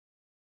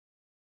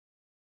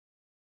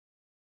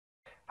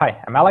Hi,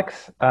 I'm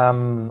Alex.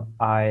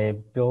 I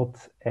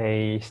built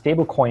a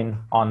stablecoin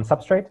on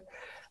Substrate.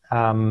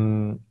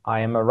 I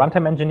am a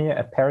runtime engineer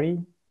at Parity,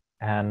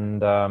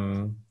 and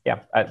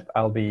yeah,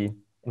 I'll be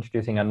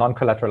introducing a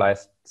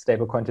non-collateralized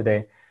stablecoin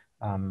today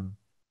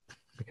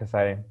because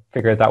I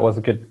figured that was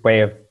a good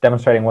way of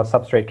demonstrating what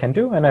Substrate can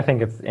do, and I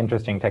think it's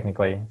interesting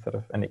technically, sort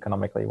of, and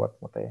economically what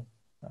they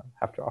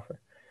have to offer.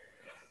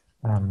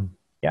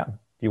 Yeah,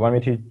 do you want me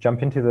to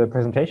jump into the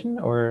presentation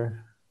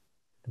or?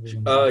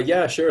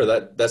 Yeah, sure.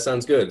 That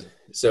sounds good.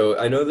 So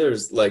I know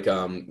there's like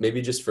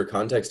maybe just for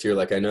context here,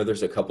 like I know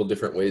there's a couple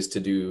different ways to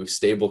do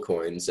stable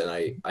coins, and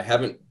I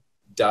haven't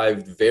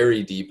dived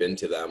very deep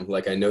into them.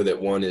 Like I know that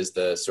one is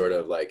the sort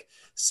of like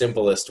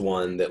simplest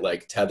one that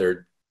like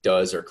Tether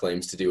does or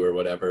claims to do or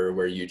whatever,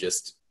 where you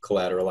just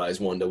collateralize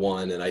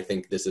one-to-one. And I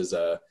think this is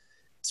a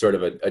sort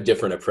of a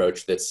different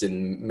approach that's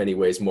in many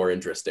ways more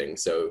interesting.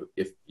 So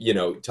if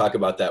talk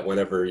about that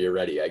whenever you're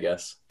ready, I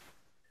guess.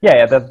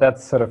 Yeah,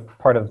 that's sort of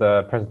part of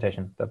the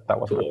presentation. That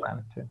was my Cool.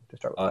 plan to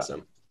start with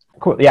Awesome. that.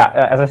 Cool. Yeah,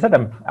 as I said,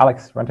 I'm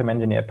Alex, runtime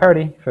engineer at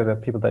Parity for the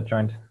people that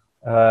joined.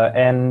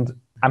 And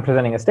I'm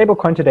presenting a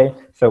stablecoin today.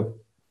 So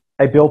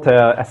I built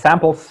a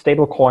sample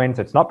stablecoin.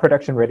 So it's not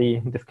production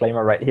ready,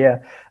 disclaimer right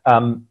here.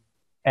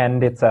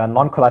 And it's a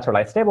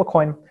non-collateralized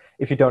stablecoin.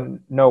 If you don't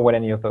know what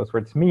any of those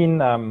words mean,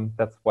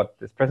 that's what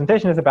this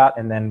presentation is about.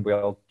 And then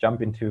we'll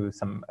jump into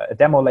a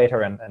demo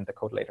later and the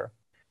code later.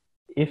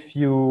 If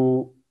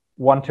you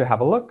want to have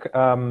a look,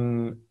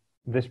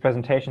 this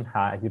presentation,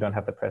 you don't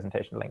have the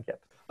presentation link yet.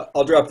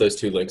 I'll drop those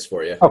two links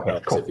for you. Okay,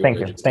 cool. Thank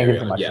you. Thank you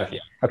so much. Yeah.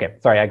 Okay,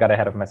 sorry, I got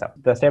ahead of myself.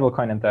 The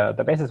stablecoin and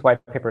the basis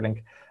white paper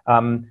link.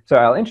 So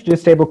I'll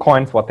introduce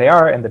stablecoins, what they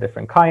are, and the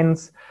different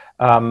kinds.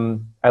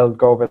 I'll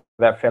go over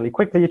that fairly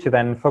quickly to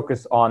then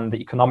focus on the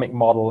economic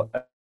model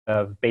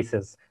of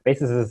Basis.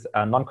 Basis is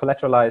a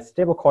non-collateralized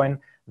stablecoin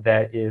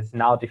that is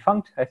now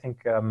defunct. I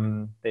think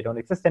they don't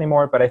exist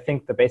anymore, but I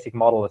think the basic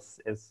model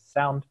is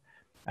sound.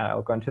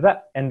 I'll go into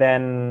that, and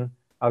then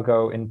I'll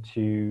go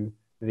into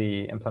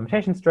the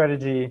implementation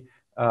strategy,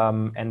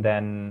 and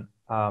then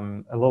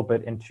a little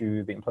bit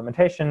into the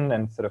implementation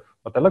and sort of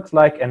what that looks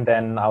like, and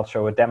then I'll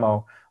show a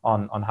demo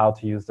on how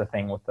to use the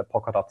thing with the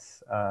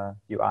Polkadots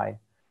UI.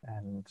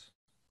 And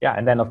yeah,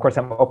 and then of course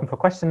I'm open for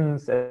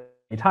questions at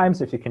any time,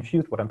 so if you're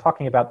confused what I'm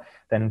talking about,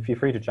 then feel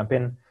free to jump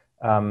in,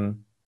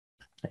 and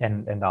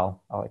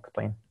I'll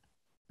explain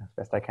as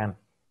best I can.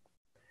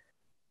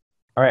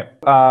 All right,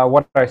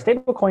 what are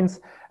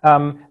stablecoins?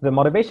 The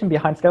motivation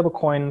behind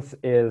stablecoins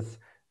is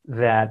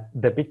that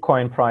the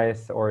Bitcoin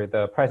price or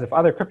the price of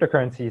other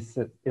cryptocurrencies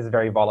is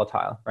very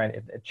volatile, right?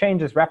 It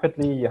changes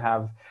rapidly. You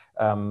have,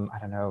 I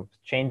don't know,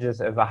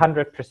 changes of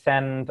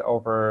 100%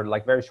 over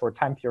like very short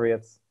time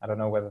periods. I don't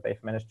know whether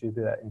they've managed to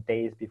do that in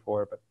days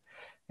before, but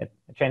it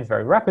changes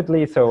very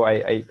rapidly. So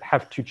I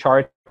have two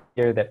charts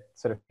here that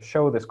sort of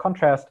show this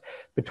contrast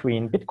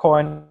between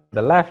Bitcoin on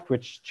the left,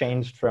 which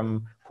changed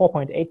from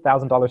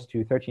 $4,800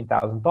 to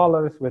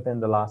 $13,000 within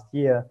the last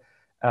year,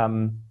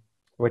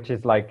 which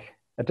is like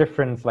a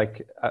difference,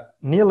 like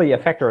nearly a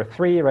factor of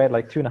 3, right?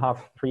 Like 2.5,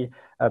 3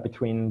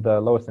 between the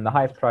lowest and the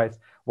highest price,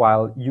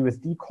 while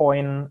USD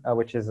coin,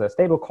 which is a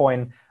stable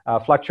coin,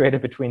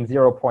 fluctuated between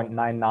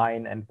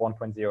 0.99 and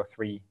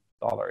 $1.03,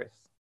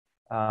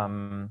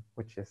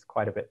 which is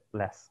quite a bit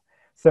less.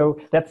 So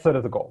that's sort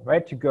of the goal,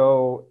 right? To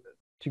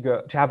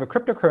have a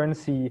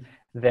cryptocurrency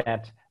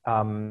that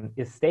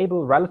is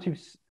stable relative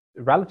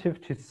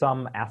to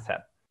some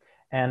asset.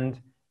 And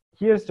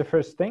here's the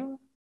first thing.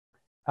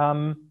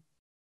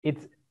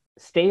 It's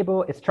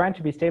stable. It's trying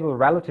to be stable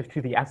relative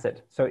to the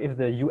asset. So if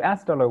the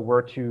US dollar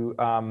were to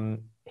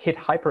hit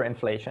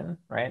hyperinflation,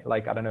 right?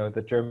 Like, I don't know,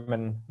 the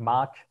German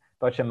mark,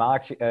 Deutsche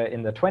Mark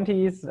in the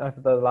 20s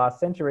of the last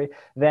century,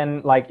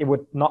 then like it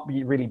would not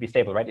really be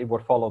stable, right? It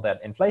would follow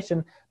that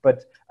inflation.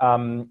 But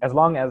as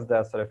long as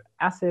the sort of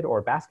asset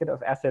or basket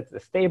of assets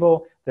is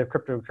stable, the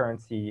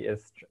cryptocurrency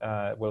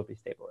will be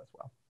stable as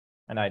well.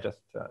 And I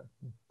just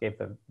gave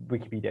the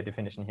Wikipedia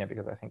definition here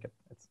because I think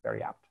it's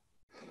very apt.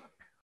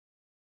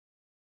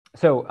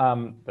 So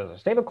those are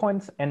stable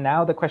coins, and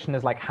now the question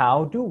is like,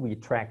 how do we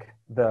track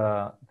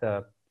the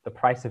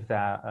price of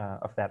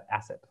that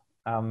asset?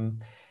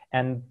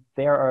 And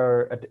there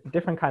are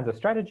different kinds of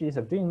strategies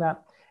of doing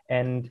that.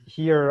 And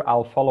here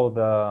I'll follow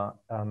the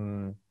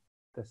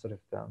sort of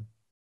the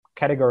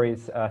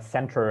categories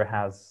Centre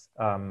has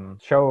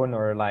shown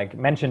or like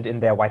mentioned in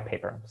their white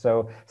paper.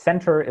 So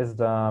Centre is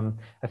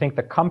I think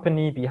the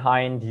company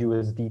behind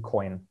USD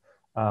coin,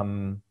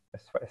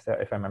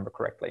 if I remember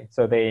correctly.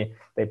 So they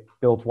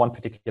built one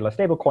particular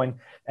stable coin,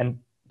 and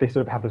they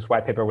sort of have this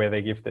white paper where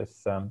they give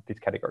these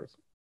categories.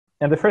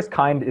 And the first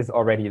kind is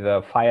already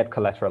the fiat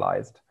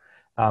collateralized.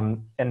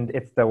 And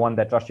it's the one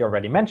that Joshi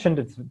already mentioned.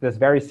 It's this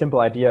very simple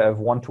idea of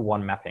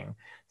one-to-one mapping.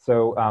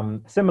 So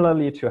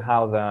similarly to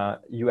how the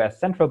US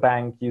central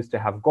bank used to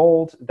have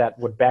gold that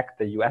would back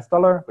the US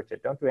dollar, which they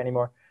don't do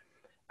anymore,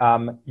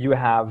 you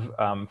have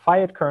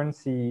fiat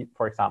currency,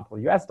 for example,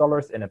 US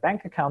dollars in a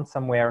bank account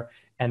somewhere,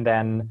 and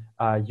then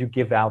you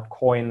give out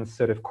coins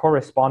sort of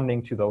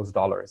corresponding to those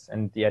dollars.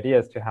 And the idea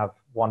is to have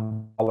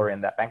 $1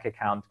 in that bank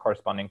account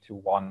corresponding to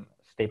one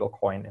stable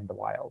coin in the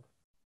wild.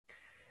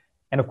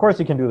 And of course,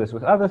 you can do this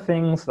with other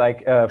things.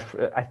 Like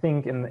I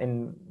think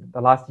in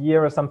the last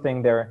year or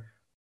something,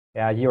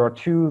 a year or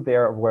two,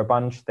 there were a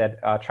bunch that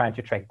are trying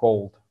to track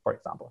gold, for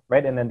example,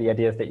 right? And then the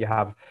idea is that you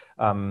have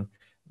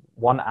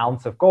 1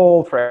 ounce of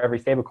gold for every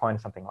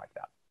stablecoin, something like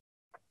that.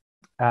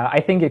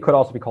 I think it could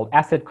also be called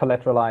asset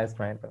collateralized,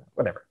 right? But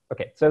whatever.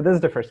 Okay, so this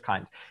is the first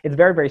kind. It's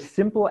very, very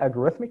simple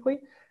algorithmically.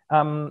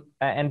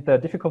 And the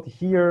difficulty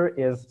here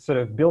is sort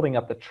of building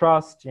up the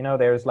trust. You know,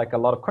 there's like a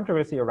lot of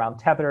controversy around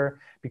Tether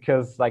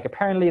because like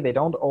apparently they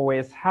don't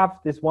always have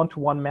this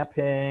one-to-one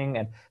mapping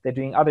and they're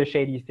doing other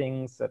shady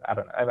things that I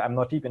don't know. I'm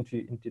not deep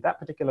into that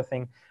particular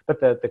thing, but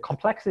the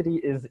complexity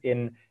is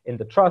in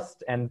the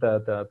trust and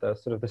the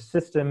sort of the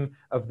system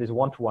of this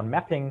one-to-one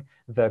mapping.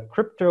 The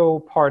crypto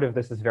part of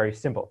this is very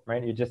simple,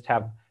 right? You just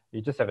have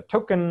a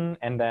token,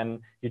 and then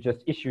you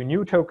just issue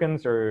new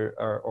tokens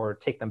or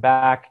take them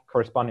back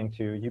corresponding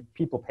to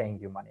people paying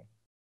you money.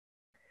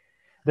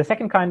 The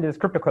second kind is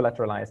crypto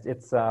collateralized.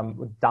 It's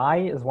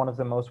DAI is one of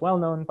the most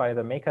well-known by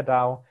the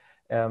MakerDAO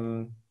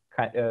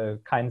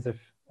kinds of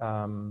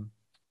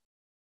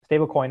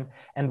stablecoin.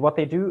 And what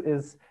they do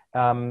is,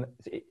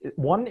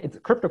 one, it's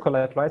crypto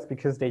collateralized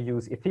because they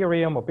use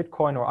Ethereum or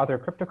Bitcoin or other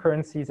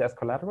cryptocurrencies as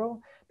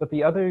collateral. But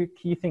the other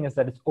key thing is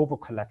that it's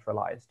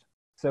over-collateralized.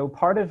 So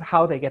part of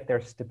how they get their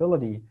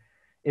stability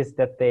is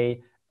that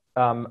they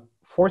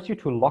force you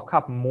to lock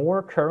up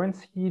more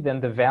currency than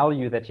the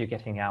value that you're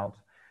getting out.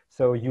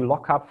 So you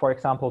lock up, for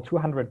example,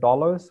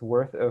 $200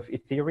 worth of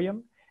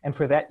Ethereum, and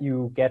for that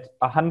you get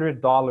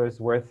 $100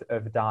 worth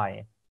of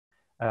DAI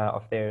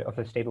of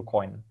the stable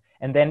coin.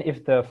 And then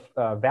if the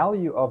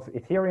value of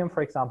Ethereum,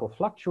 for example,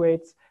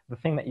 fluctuates, the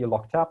thing that you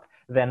locked up,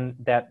 then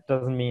that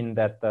doesn't mean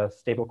that the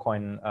stable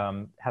coin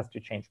has to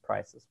change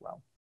price as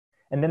well.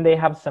 And then they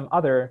have some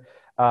other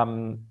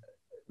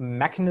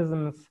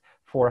mechanisms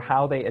for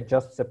how they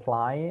adjust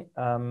supply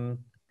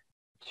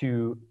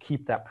to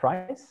keep that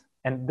price.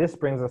 And this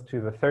brings us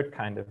to the third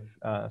kind of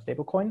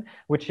stablecoin,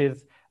 which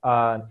is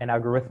an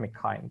algorithmic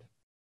kind.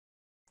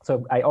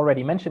 So I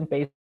already mentioned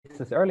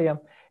basis earlier,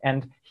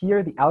 and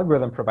here the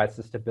algorithm provides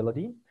the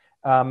stability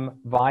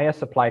via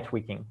supply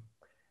tweaking.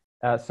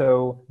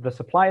 So the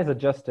supply is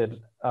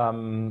adjusted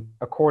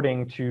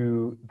according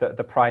to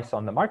the price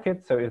on the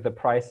market. So if the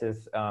price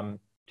is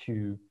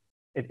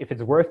if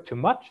it's worth too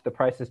much, the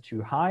price is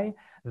too high,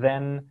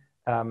 then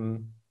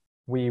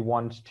we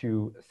want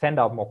to send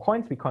out more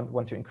coins. We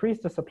want to increase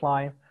the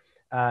supply.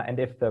 And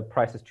if the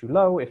price is too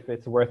low, if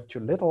it's worth too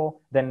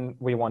little, then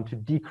we want to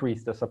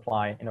decrease the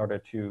supply in order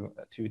to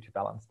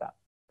balance that.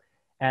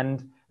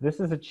 And this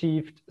is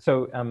achieved.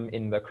 So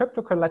in the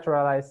crypto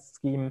collateralized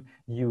scheme,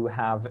 you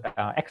have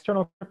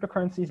external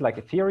cryptocurrencies like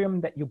Ethereum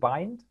that you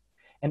bind.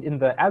 And in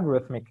the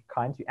algorithmic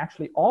kind, you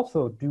actually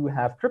also do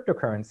have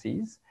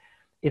cryptocurrencies.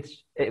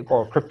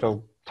 Or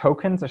crypto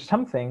tokens or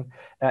something.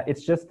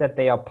 It's just that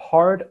they are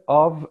part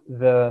of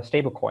the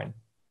stablecoin.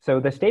 So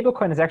the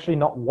stablecoin is actually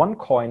not one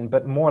coin,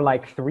 but more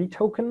like 3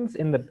 tokens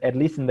at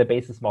least in the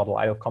basis model.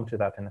 I'll come to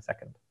that in a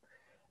second.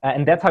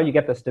 And that's how you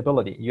get the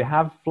stability. You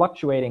have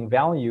fluctuating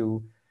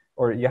value,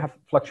 or you have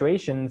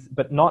fluctuations,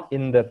 but not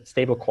in the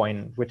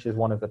stablecoin, which is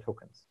one of the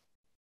tokens.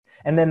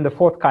 And then the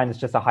fourth kind is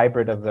just a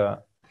hybrid of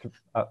the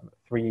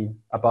 3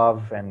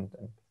 above and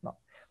not.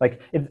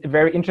 Like, it's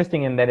very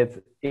interesting in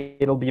that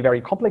it'll be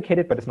very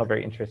complicated, but it's not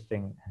very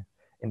interesting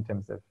in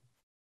terms of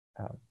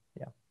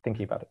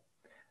thinking about it.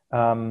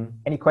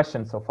 Any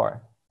questions so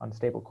far on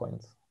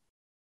stablecoins?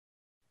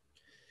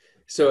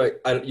 So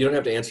you don't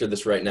have to answer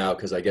this right now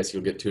because I guess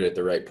you'll get to it at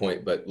the right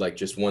point. But like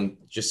just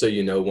so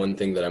you know, one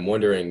thing that I'm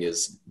wondering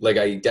is, like,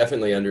 I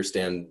definitely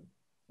understand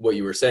what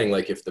you were saying.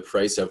 Like, if the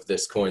price of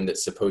this coin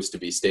that's supposed to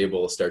be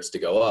stable starts to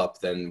go up,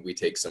 then we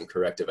take some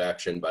corrective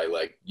action by,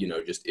 like,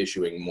 just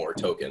issuing more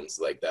tokens.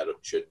 Like, that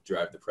should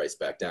drive the price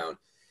back down.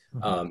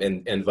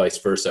 And vice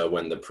versa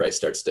when the price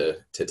starts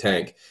to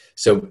tank.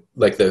 So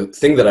like the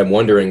thing that I'm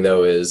wondering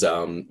though is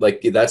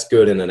like, that's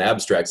good in an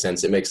abstract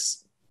sense. It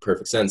makes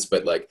perfect sense.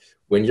 But like,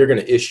 when you're going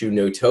to issue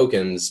no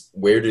tokens,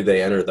 where do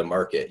they enter the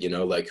market?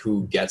 Like,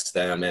 who gets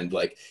them? And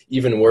like,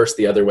 even worse,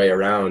 the other way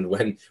around,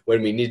 when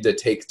we need to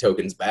take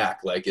tokens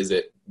back, like, is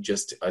it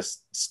just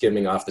us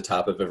skimming off the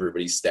top of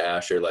everybody's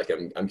stash? Or like,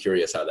 I'm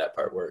curious how that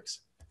part works.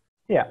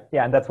 Yeah,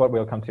 and that's what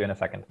we'll come to in a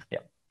second. Yeah,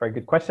 very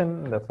good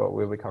question. That's what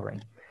we'll be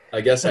covering.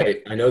 I guess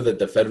I know that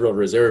the Federal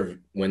Reserve,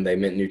 when they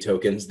mint new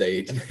tokens,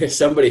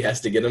 somebody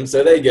has to get them,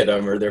 so they get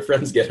them, or their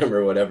friends get them,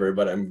 or whatever.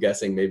 But I'm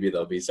guessing maybe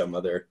there'll be some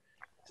other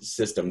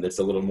system that's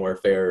a little more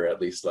fair, or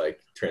at least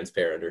like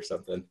transparent or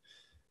something.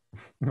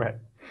 Right.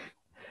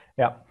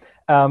 Yeah.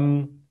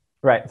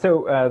 Right.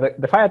 So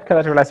the fiat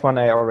collateralized one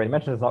I already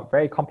mentioned is not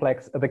very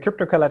complex. The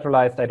crypto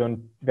collateralized I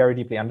don't very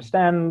deeply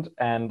understand,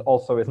 and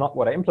also is not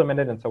what I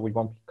implemented, and so we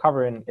won't be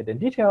covering it in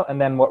detail. And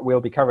then what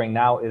we'll be covering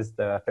now is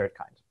the third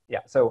kind. Yeah.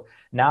 So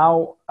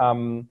now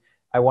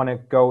I want to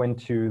go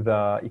into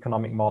the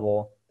economic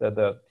model,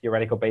 the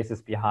theoretical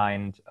basis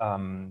behind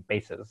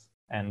bases,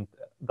 and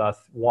thus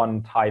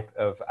one type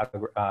of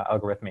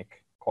algorithmic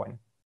coin.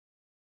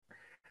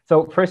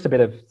 So first, a bit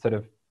of sort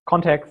of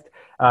context.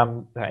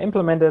 I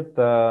implemented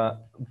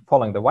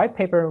following the white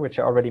paper, which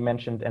I already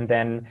mentioned, and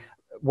then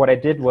what I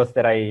did was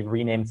that I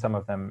renamed some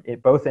of them,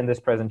 both in this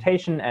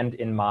presentation and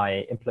in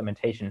my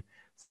implementation.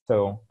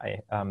 So I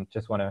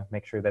just want to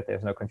make sure that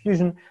there's no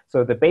confusion.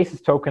 So the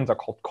basis tokens are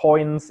called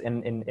coins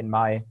in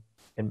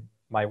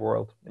my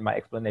world, in my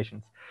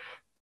explanations.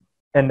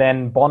 And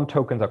then bond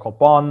tokens are called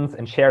bonds,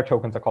 and share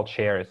tokens are called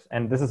shares.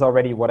 And this is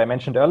already what I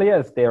mentioned earlier,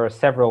 is there are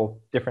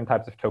several different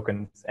types of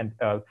tokens. And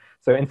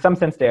so in some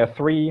sense, there are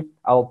three.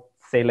 I'll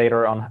say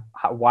later on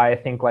why I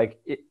think, like,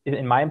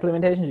 in my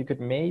implementation, you could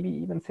maybe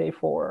even say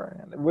four.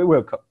 And we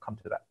will come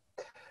to that.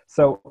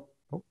 So,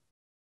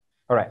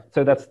 all right.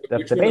 So that's the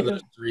basis. Which one of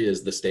those three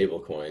is the stable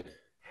coin?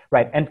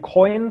 Right. And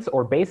coins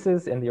or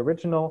bases in the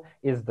original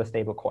is the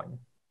stable coin.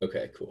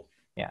 Okay, cool.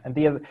 Yeah. And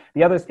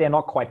the others, they're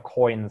not quite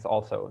coins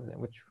also,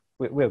 which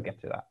we'll get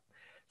to that.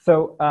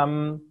 So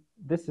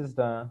this is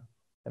the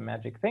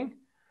magic thing.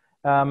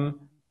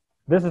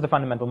 This is the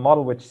fundamental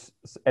model which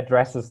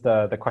addresses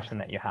the question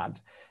that you had.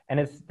 And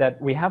it's that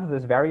we have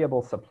this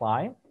variable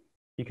supply.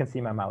 You can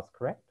see my mouse,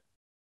 correct?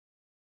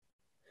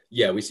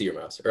 Yeah, we see your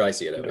mouse, or I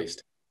see it at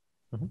least.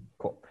 Mm-hmm.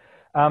 Cool.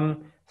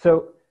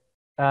 So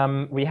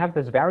we have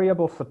this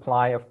variable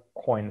supply of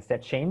coins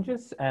that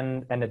changes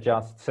and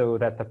adjusts so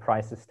that the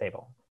price is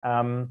stable.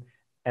 And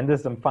this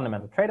is a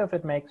fundamental trade-off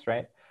it makes,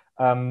 right?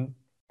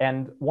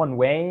 And one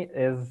way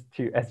is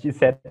to, as you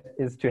said,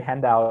 is to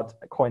hand out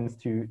coins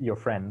to your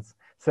friends.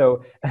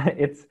 So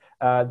it's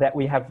that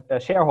we have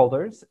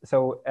shareholders.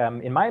 So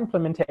in my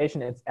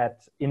implementation, it's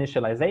at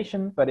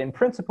initialization, but in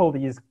principle,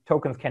 these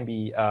tokens can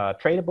be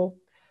tradable.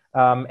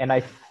 And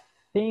I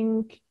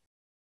think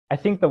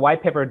the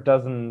white paper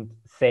doesn't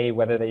say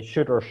whether they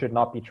should or should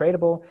not be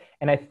tradable.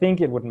 And I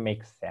think it wouldn't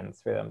make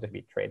sense for them to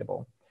be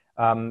tradable.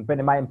 But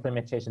in my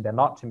implementation, they're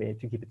not,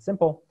 to keep it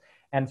simple.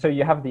 And so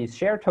you have these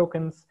share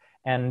tokens.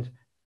 And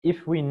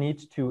if we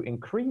need to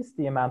increase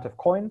the amount of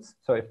coins,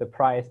 so if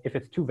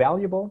it's too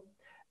valuable,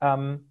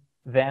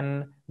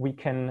 then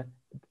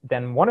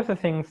one of the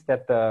things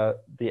that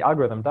the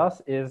algorithm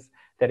does is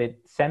that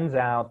it sends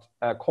out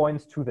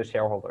coins to the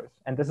shareholders.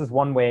 And this is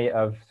one way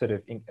of sort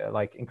of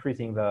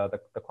increasing the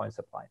coin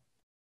supply.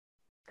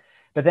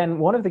 But then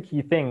one of the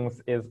key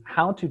things is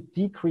how to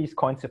decrease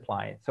coin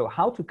supply. So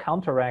how to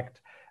counteract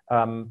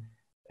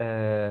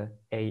a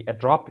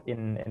drop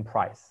in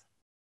price.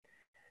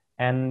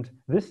 And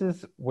this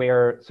is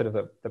where sort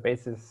of the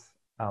basis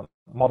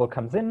model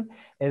comes in,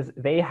 is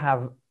they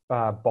have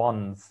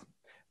bonds,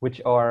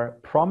 which are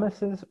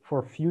promises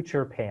for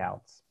future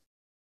payouts.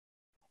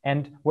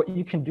 And what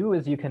you can do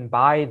is you can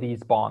buy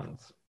these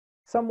bonds,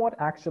 somewhat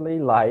actually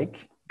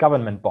like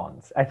government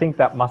bonds. I think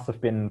that must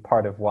have been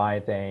part of why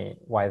they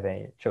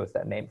chose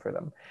that name for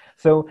them.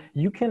 So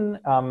you can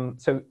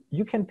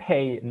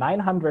pay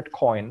 900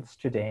 coins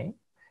today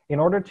in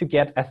order to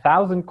get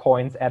 1,000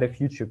 coins at a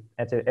future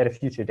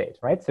date,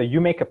 right? So you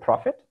make a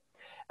profit.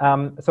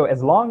 So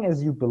as long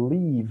as you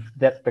believe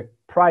that the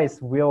price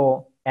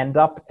will end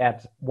up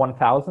at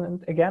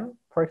 1,000 again,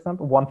 for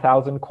example,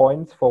 1,000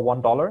 coins for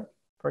 $1,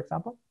 for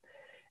example,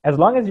 as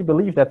long as you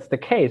believe that's the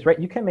case, right,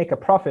 you can make a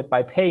profit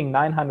by paying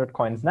 900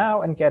 coins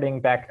now and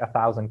getting back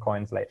 1,000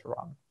 coins later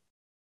on.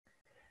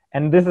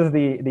 And this is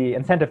the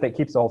incentive that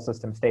keeps the whole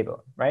system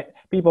stable, right?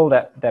 People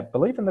that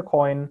believe in the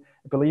coin,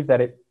 believe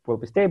that it will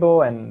be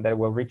stable and that it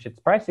will reach its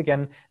price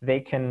again, they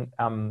can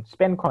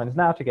spend coins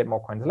now to get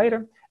more coins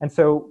later. And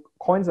so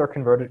coins are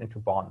converted into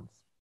bonds.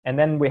 And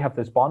then we have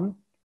this bond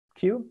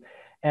queue.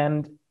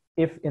 And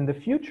if in the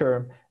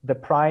future the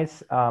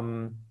price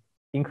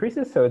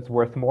increases, so it's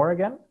worth more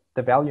again,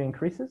 the value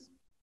increases,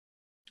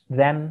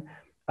 then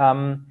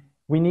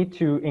we need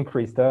to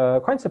increase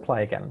the coin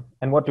supply again.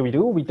 And what do?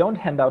 We don't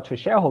hand out to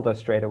shareholders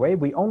straight away.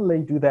 We only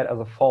do that as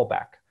a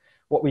fallback.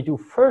 What we do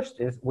first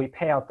is we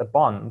pay out the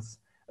bonds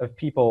of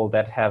people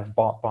that have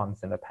bought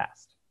bonds in the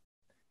past.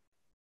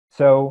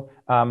 So,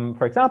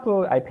 for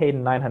example, I paid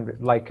 900.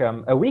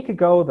 A week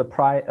ago,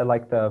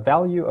 the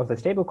value of the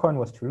stablecoin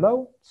was too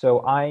low,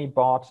 so I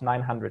bought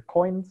 900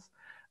 coins.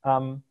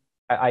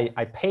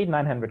 I paid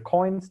 900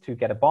 coins to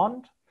get a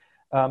bond,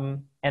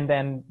 and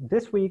then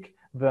this week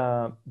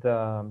the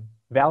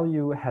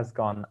value has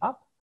gone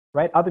up.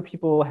 Right? Other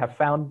people have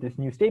found this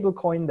new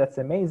stablecoin that's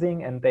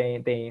amazing, and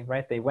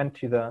they went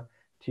to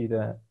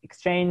the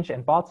exchange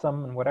and bought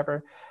some and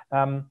whatever.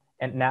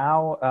 And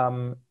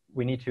now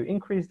we need to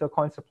increase the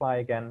coin supply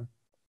again.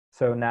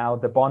 So now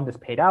the bond is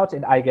paid out,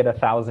 and I get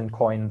 1,000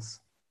 coins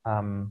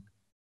from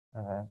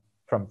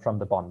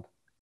the bond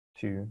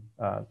to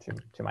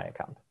my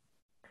account.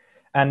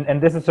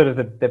 And this is sort of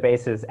the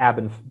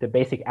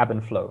basic ebb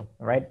and flow,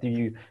 right? Do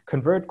you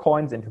convert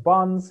coins into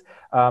bonds?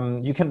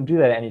 You can do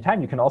that at any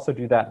time. You can also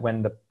do that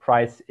when the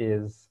price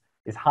is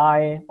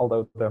high,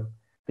 although the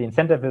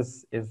incentive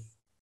is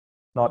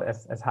not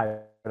as high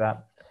for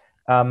that.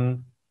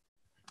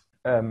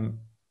 Yeah,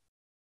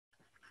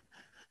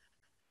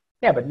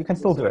 but you can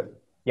still do it.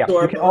 Yeah,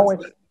 So you can always.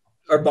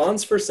 are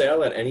bonds for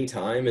sale at any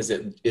time? Is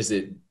it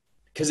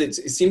because it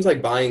seems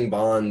like buying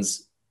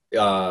bonds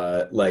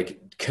like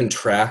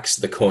contracts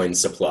the coin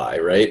supply,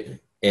 right?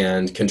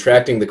 And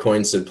contracting the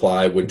coin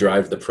supply would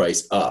drive the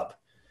price up.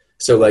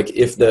 So like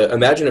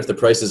imagine if the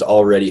price is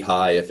already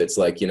high, if it's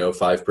like,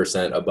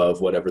 5%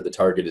 above whatever the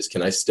target is,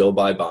 can I still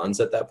buy bonds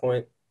at that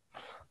point?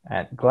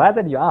 And glad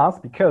that you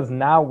asked, because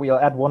now we'll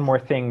add one more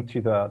thing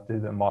to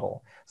the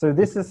model. So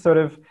this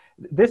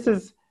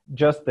is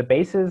just the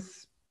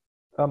basis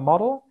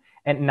model,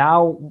 and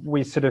now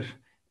we sort of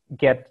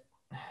get,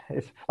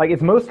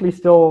 it's mostly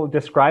still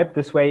described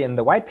this way in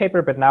the white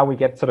paper, but now we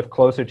get sort of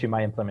closer to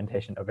my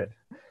implementation of it.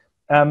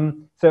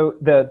 So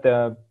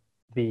the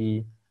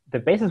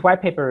basis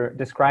white paper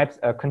describes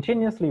a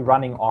continuously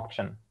running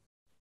auction.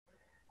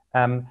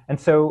 And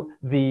so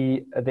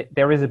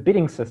there is a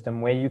bidding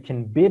system where you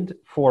can bid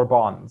for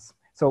bonds.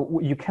 So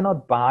you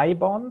cannot buy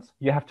bonds,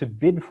 you have to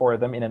bid for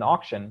them in an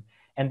auction,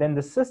 and then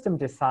the system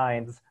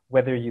decides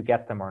whether you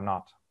get them or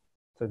not.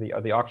 So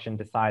the auction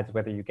decides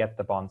whether you get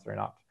the bonds or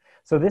not.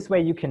 So this way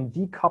you can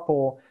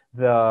decouple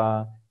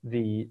the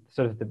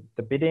sort of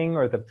the bidding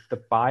or the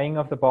buying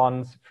of the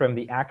bonds from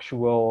the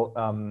actual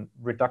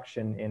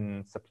reduction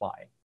in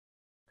supply,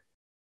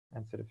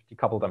 and sort of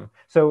decouple them.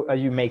 So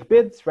you make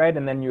bids, right?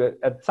 And then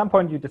at some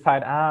point you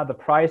decide, the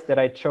price that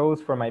I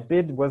chose for my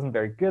bid wasn't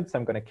very good, so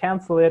I'm going to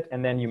cancel it.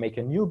 And then you make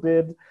a new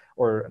bid,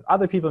 or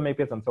other people make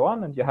bids and so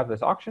on. And you have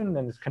this auction,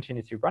 and it's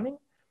continuously running.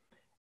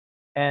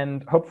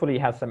 And hopefully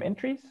has some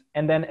entries.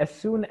 And then as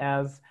soon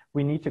as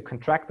we need to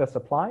contract the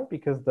supply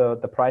because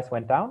the price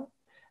went down,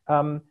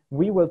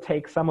 we will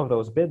take some of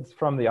those bids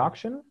from the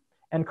auction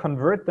and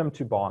convert them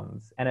to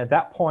bonds. And at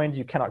that point,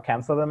 you cannot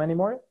cancel them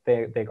anymore.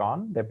 They're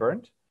gone, they're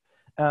burnt.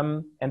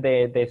 And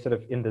they sort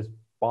of in this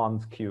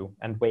bonds queue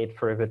and wait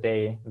for the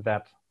day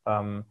that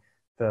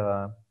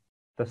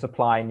the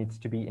supply needs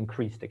to be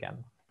increased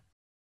again.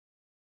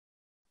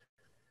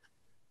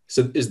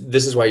 So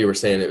this is why you were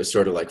saying it was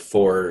sort of like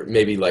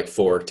maybe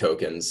four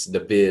tokens. The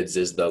bids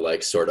is the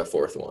like sort of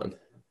fourth one.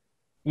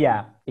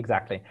 Yeah,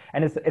 exactly.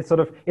 And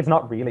it's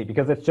not really,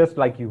 because it's just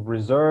like you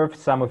reserve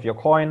some of your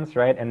coins,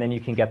 right? And then you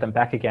can get them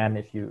back again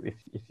if you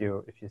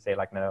say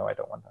like, no, I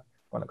don't want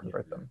to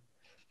convert them.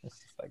 It's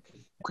just like.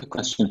 Quick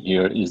question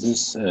here: is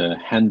this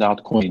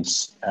handout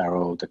coins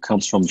arrow that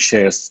comes from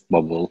shares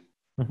bubble?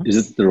 Mm-hmm. Is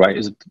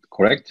it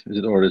correct? Is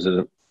it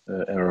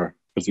error?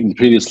 Because in the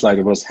previous slide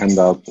it was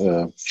handout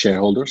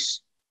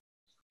shareholders,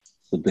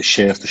 so the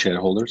shares to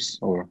shareholders,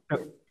 or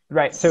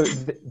right. So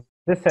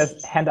this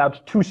says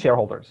handout to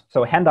shareholders.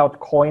 So handout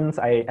coins,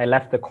 I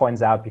left the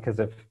coins out because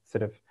of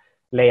sort of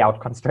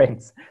layout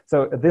constraints.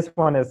 So this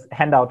one is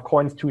handout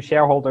coins to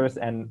shareholders,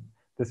 and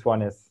this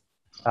one is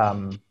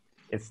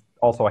it's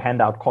also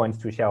handout coins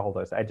to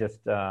shareholders. I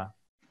just I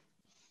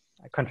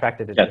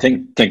contracted it. Yeah,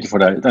 thank you for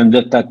that. And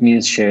that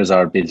means shares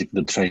are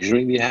basically the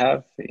treasury we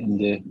have in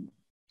the,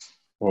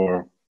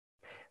 or.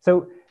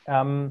 So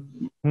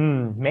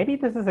maybe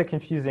this is a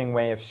confusing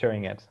way of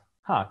showing it.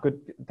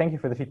 Good. Thank you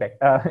for the feedback.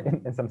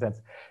 In some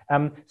sense,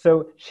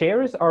 so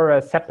shares are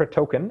a separate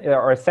token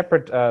or a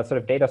separate sort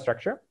of data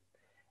structure,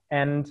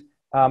 and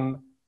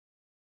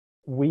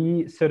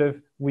we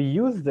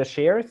use the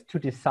shares to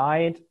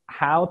decide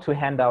how to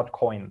hand out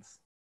coins.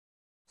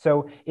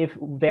 So if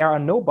there are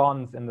no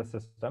bonds in the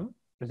system,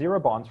 0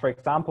 bonds, for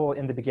example,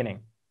 in the beginning,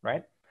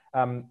 right?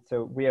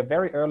 So we are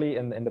very early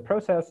in the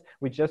process.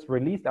 We just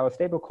released our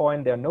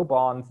stablecoin. There are no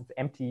bonds. It's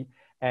empty.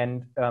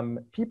 And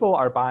people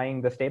are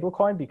buying the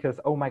stablecoin because,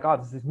 oh my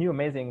God, this is new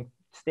amazing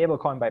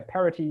stablecoin by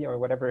Parity or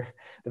whatever,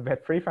 the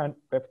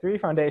Web3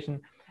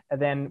 Foundation.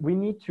 And then we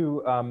need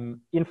to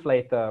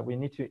we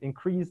need to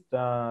increase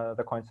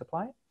the coin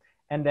supply.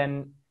 And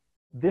then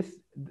this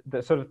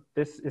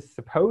is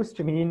supposed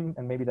to mean,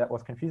 and maybe that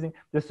was confusing,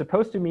 this is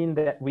supposed to mean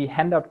that we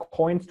hand out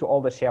coins to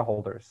all the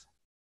shareholders,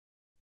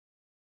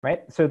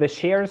 right? So the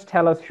shares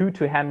tell us who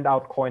to hand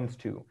out coins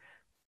to.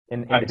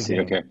 I see,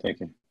 okay, thank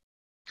you.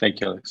 Thank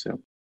you, Alex.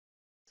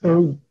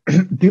 So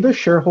do the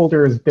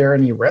shareholders bear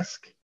any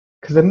risk?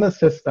 Because in the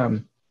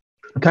system,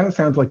 it kind of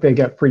sounds like they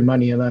get free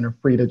money and then are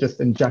free to just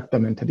inject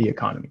them into the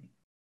economy.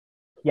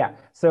 Yeah,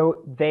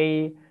 so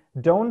they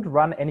don't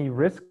run any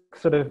risk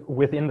sort of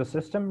within the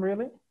system,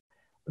 really.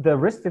 The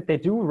risk that they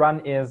do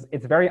run is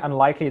it's very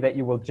unlikely that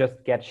you will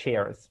just get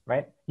shares,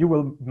 right? You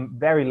will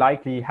very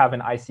likely have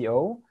an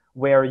ICO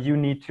where you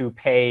need to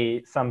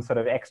pay some sort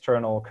of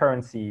external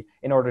currency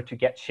in order to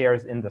get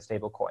shares in the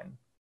stablecoin.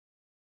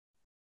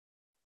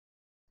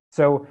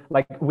 So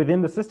like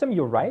within the system,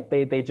 you're right,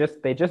 they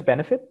just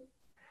benefit.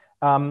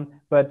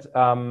 But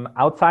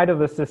outside of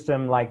the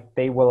system, like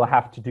they will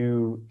have to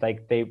do,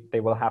 like they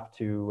will have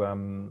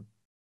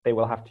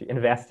to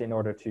invest in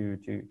order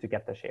to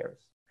get the shares.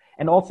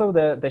 And also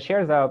the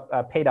shares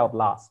are paid out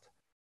last.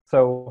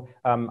 So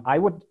I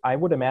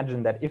would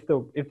imagine that if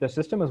the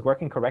system is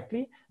working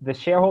correctly, the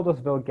shareholders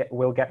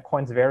will get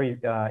coins very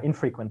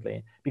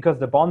infrequently because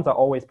the bonds are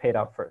always paid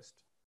out first.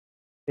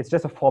 It's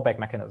just a fallback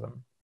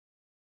mechanism.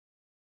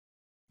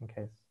 in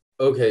case.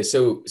 Okay,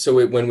 so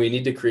when we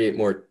need to create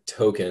more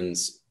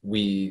tokens,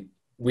 we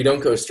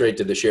don't go straight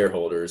to the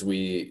shareholders.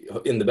 We,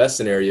 in the best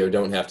scenario,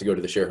 don't have to go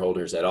to the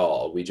shareholders at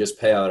all. We just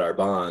pay out our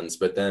bonds,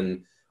 but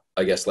then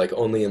I guess like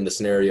only in the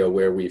scenario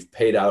where we've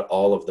paid out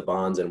all of the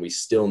bonds and we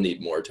still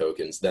need more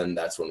tokens, then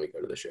that's when we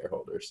go to the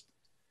shareholders.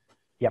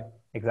 Yep,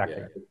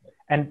 exactly.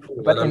 Yeah.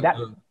 But in that,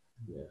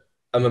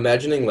 I'm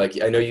imagining,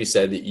 like, I know you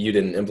said that you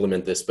didn't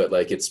implement this, but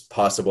like it's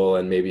possible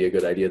and maybe a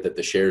good idea that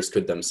the shares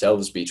could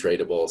themselves be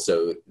tradable.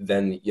 So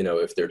then, you know,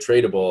 if they're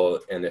tradable,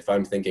 and if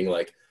I'm thinking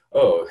like,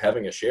 oh,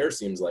 having a share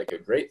seems like a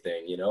great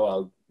thing, you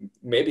know,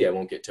 maybe I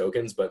won't get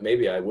tokens, but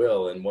maybe I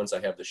will. And once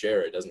I have the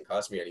share, it doesn't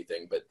cost me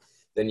anything. But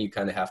then you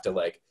kind of have to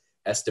like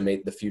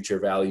estimate the future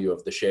value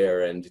of the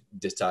share and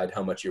decide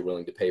how much you're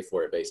willing to pay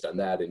for it based on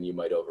that. And you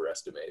might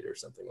overestimate or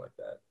something like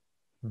that.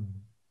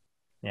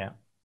 Yeah.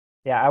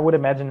 Yeah, I would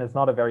imagine it's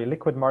not a very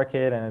liquid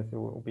market, and it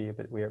will be a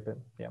bit weird, but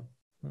yeah.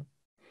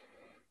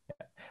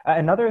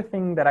 Another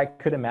thing that I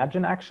could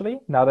imagine, actually,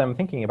 now that I'm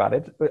thinking about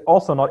it, but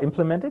also not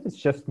implemented, it's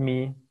just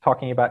me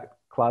talking about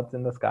clouds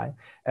in the sky,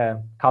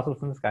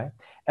 castles in the sky,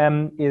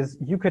 is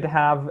you could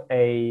have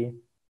a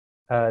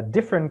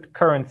different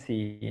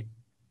currency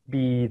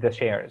be the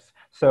shares.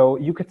 So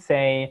you could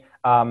say,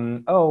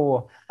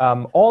 all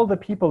the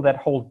people that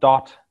hold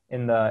DOT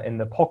in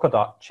the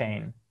Polkadot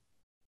chain,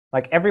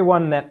 like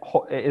everyone that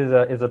is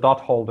a DOT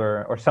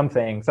holder or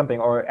something,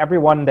 or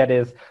everyone that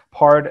is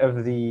part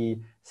of the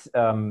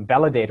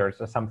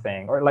validators or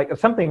something, or like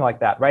something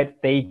like that,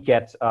 right? They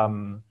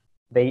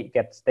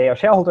are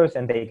shareholders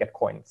and they get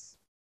coins,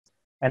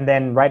 and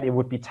then right, it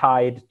would be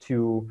tied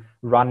to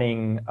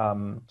running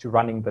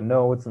the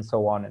nodes and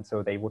so on, and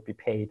so they would be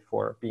paid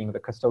for being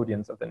the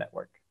custodians of the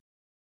network.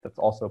 That's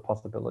also a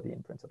possibility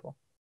in principle.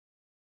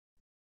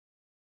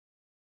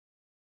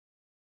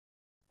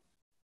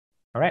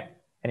 All right.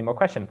 Any more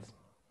questions?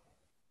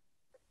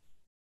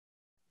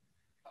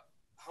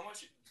 How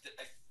much,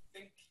 I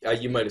think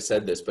you might have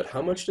said this, but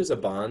how much does a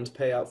bond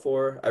pay out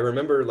for? I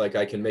remember like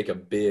I can make a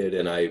bid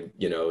and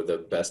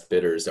the best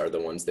bidders are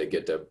the ones that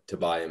get to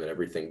buy them and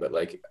everything. But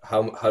like,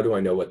 how do I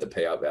know what the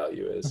payout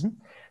value is?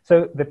 Mm-hmm.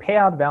 So the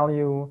payout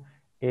value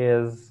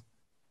is,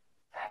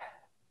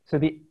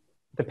 the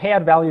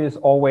payout value is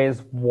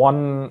always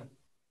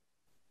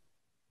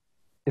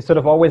sort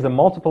of always a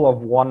multiple of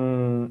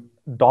 $1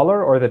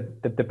 or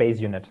the base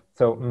unit.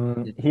 So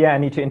here I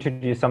need to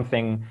introduce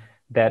something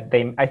that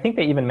I think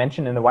they even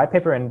mentioned in the white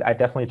paper, and I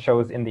definitely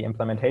chose in the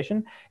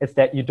implementation. It's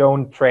that you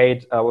don't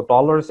trade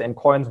dollars and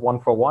coins one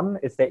for one.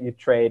 It's that you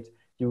try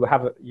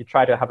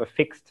to have a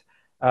fixed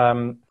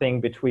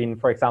thing between,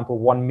 for example,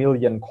 1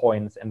 million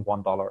coins and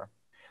 $1.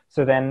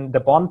 So then the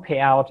bond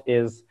payout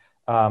is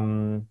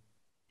 1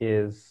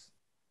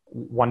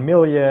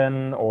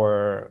 million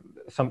or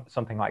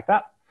something like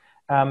that.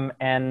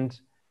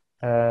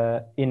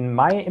 In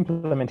my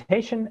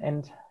implementation,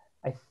 and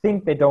I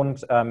think they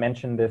don't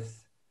mention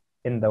this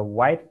in the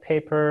white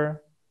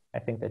paper, I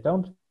think they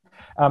don't.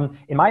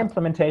 In my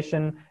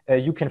implementation,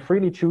 you can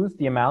freely choose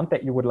the amount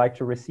that you would like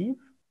to receive.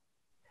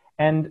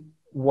 And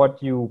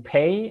what you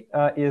pay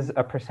is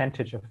a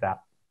percentage of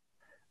that.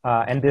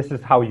 And this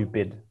is how you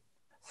bid.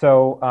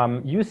 So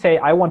you say,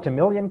 I want 1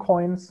 million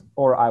coins,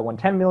 or I want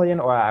 10 million,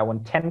 or I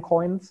want 10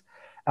 coins.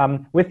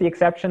 With the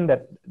exception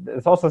that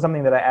there's also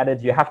something that I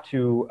added, you have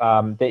to,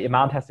 the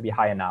amount has to be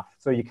high enough.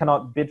 So you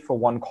cannot bid for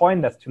 1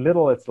 coin, that's too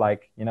little. It's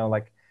like,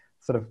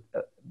 sort of,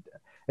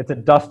 it's a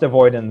dust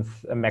avoidance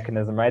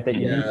mechanism, right?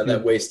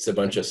 That wastes a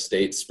bunch of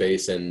state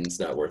space and it's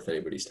not worth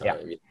anybody's time.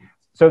 Yeah.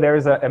 So there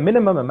is a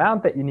minimum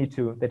amount that you need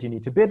to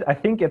bid. I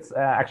think it's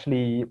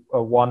actually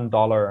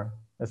 $1.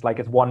 It's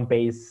 1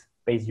 base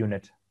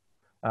one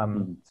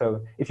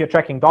So if you're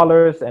tracking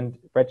dollars and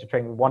you're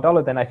tracking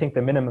 $1, then I think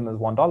the minimum is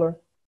 $1.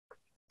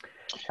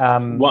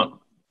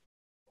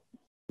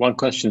 One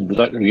question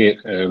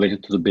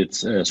related to the bids.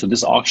 So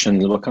this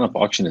auction, what kind of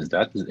auction is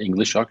that? Is it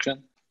English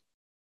auction?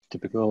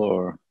 Typical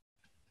or?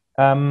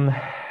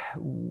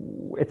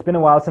 It's been a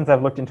while since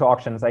I've looked into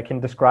auctions. I can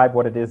describe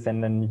what it is,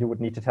 and then you would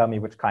need to tell me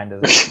which kind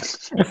it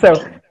is.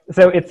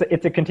 So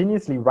it's a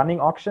continuously running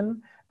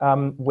auction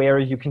where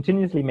you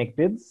continuously make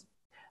bids.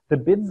 The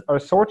bids are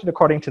sorted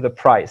according to the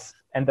price,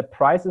 and the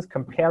price is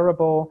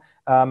comparable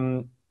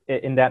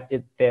in that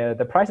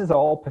the prices are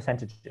all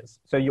percentages.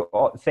 So you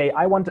say,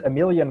 I want 1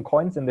 million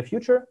coins in the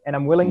future, and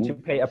I'm willing to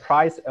pay a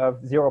price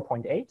of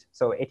 0.8,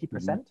 so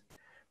 80%.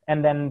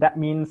 And then that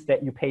means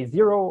that you pay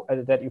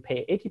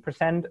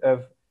 80%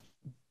 of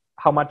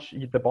how much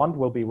the bond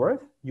will be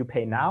worth. You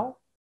pay now,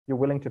 you're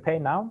willing to pay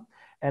now,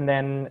 and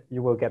then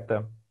you will get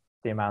the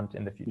amount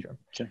in the future.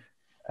 Okay.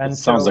 And it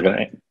sounds like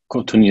a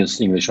continuous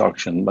English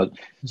auction, but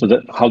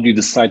so how do you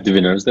decide the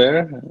winners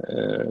there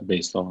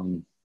based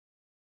on?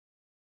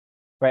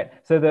 Right.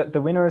 So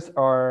the winners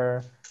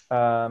are,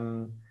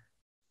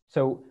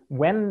 so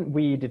when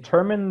we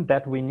determine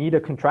that we need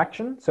a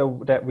contraction,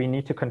 so that we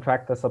need to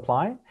contract the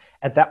supply,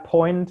 at that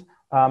point,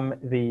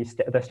 the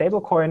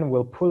stablecoin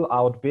will pull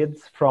out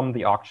bids from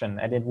the auction,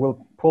 and it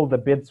will pull the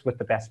bids with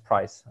the best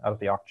price out of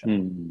the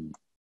auction.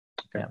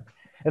 Okay. Yeah.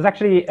 It's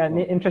actually an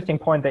interesting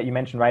point that you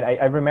mentioned, right?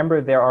 I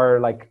remember there are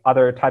like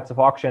other types of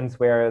auctions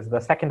where the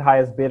second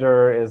highest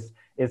bidder is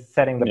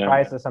setting the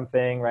price or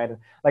something, right?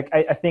 Like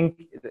I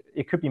think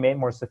it could be made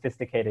more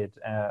sophisticated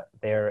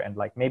there, and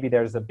like maybe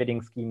there's a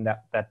bidding scheme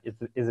that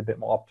is a bit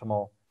more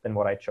optimal than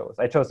what I chose.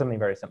 I chose something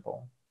very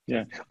simple.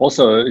 Yeah.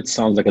 Also, it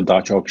sounds like a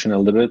Dutch auction a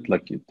little bit,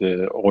 like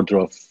the order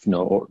of,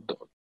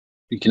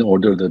 you can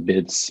order the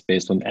bids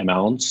based on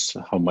amounts,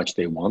 how much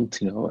they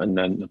want, and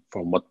then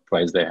from what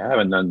price they have,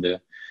 and then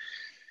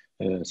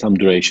some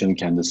duration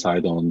can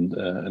decide on,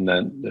 and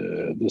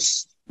then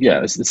this.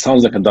 Yeah, it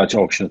sounds like a Dutch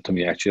auction to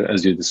me, actually,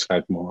 as you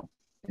described more.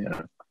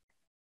 Yeah.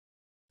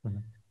 Mm-hmm.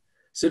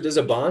 So does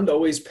a bond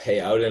always pay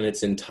out in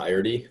its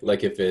entirety?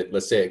 Like if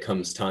let's say it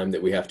comes time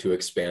that we have to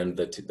expand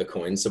the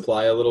coin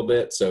supply a little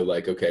bit. So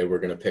like, okay, we're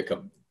going to pick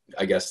up,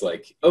 I guess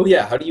like, oh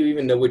yeah, how do you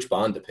even know which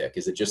bond to pick?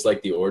 Is it just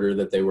like the order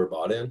that they were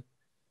bought in?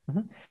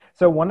 Mm-hmm.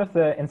 So one of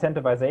the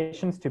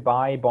incentivizations to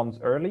buy bonds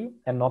early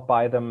and not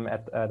buy them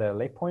at a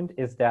late point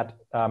is that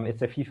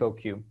it's a FIFO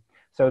queue.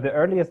 So the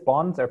earliest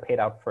bonds are paid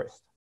out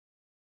first.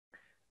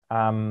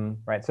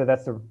 Right, so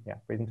that's the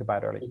reason to buy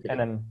it early, and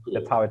then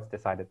that's how it's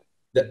decided.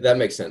 That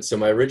makes sense. So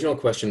my original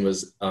question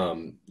was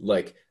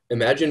like,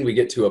 imagine we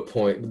get to a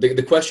point.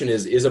 The question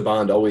is a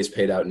bond always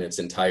paid out in its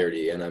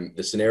entirety? And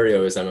the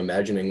scenario is I'm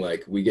imagining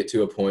like we get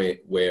to a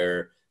point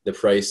where the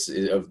price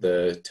of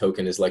the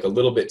token is like a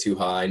little bit too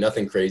high,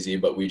 nothing crazy,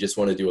 but we just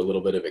want to do a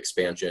little bit of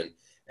expansion.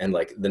 And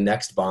like the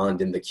next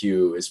bond in the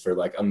queue is for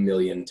like 1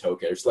 million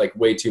tokens, like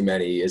way too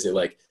many. Is it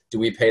like, do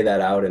we pay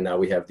that out and now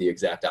we have the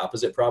exact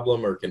opposite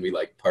problem, or can we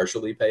like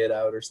partially pay it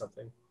out or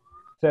something?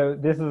 So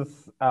this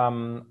is,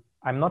 I'm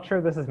not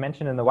sure this is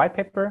mentioned in the white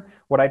paper.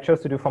 What I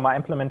chose to do for my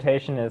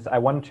implementation is I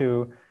want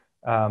to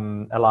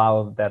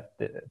allow that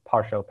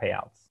partial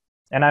payouts.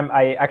 And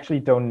I actually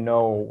don't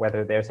know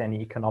whether there's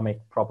any economic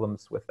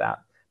problems with that.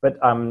 But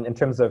in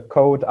terms of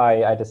code,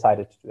 I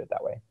decided to do it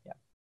that way. Yeah.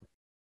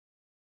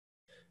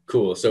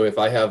 Cool. So if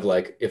I have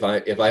like, if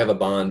I have a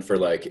bond for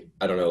like,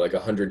 I don't know, like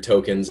 100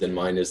 tokens and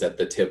mine is at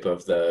the tip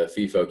of the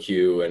FIFO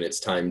queue and it's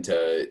time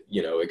to,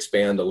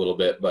 expand a little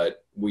bit,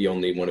 but we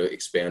only want to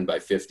expand by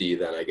 50,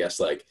 then I guess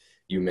like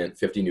you mint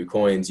 50 new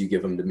coins, you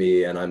give them to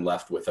me and I'm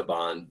left with a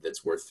bond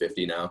that's worth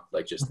 50 now,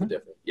 like just the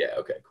difference. Yeah.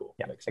 Okay, cool.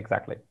 Yeah,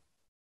 exactly.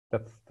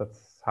 That's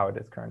how it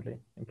is currently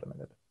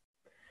implemented.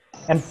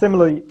 And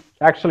similarly,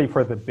 actually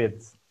for the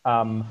bids,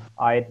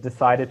 I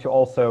decided to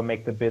also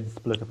make the bids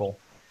splittable.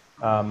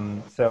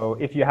 So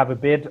if you have a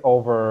bid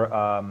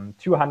over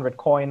 200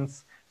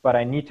 coins, but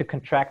I need to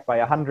contract by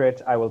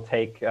 100, I will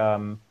take.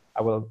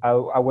 I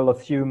will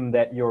assume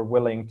that you're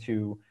willing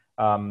to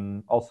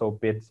also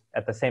bid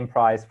at the same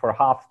price for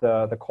half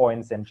the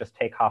coins and just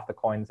take half the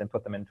coins and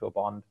put them into a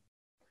bond.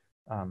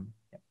 Yeah.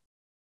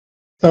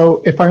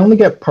 So if I only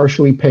get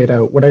partially paid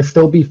out, would I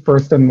still be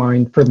first in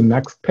line for the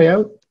next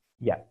payout?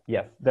 Yeah.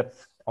 Yes,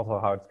 that's also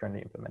how it's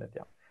currently implemented.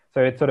 Yeah.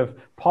 So it sort of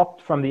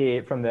popped from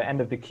the end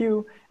of the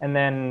queue, and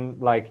then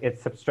like it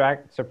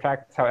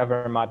subtracts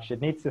however much it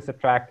needs to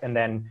subtract, and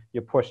then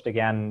you're pushed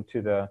again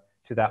to the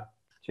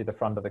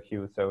front of the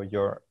queue. So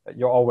you're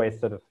always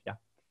sort of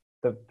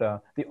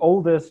the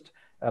oldest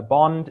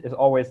bond is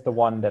always the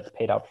one that's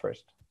paid out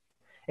first.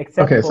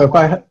 Except okay, so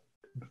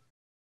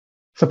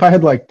if I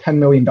had like $10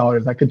 million,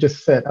 I could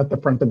just sit at the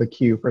front of the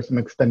queue for some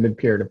extended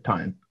period of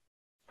time,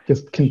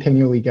 just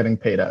continually getting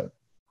paid out.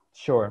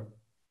 Sure.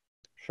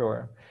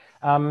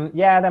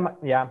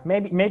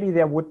 Maybe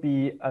there would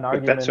be an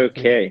argument. But that's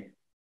okay,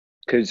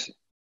 because.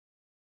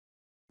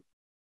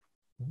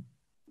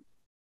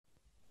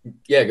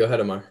 Yeah, go ahead,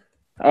 Amar.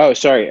 Oh,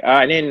 sorry.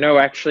 I didn't know,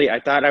 actually. I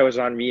thought I was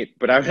on mute,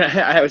 but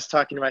I was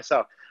talking to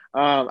myself.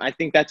 I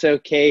think that's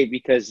okay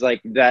because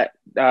like that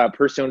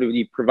person would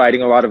be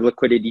providing a lot of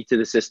liquidity to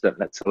the system.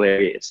 That's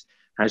hilarious.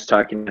 I was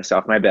talking to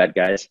myself. My bad,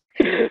 guys.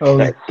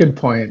 Oh, good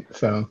point.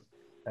 So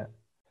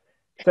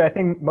I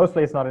think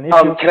mostly it's not an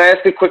issue. Can I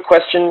ask a quick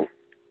question,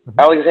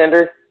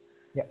 Alexander?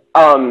 Yeah.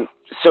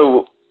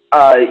 So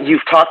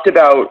you've talked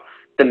about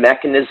the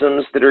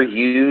mechanisms that are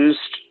used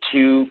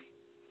to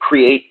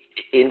create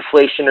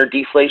inflation or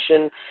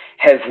deflation.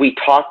 Have we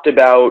talked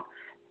about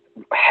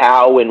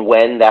how and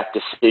when that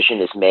decision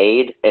is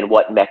made and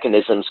what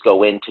mechanisms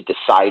go into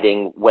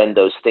deciding when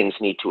those things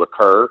need to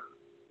occur?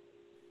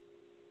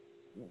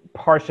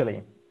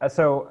 Partially.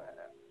 So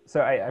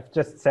I've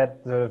just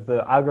said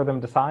the algorithm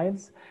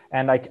decides,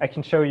 and I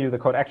can show you the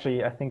code.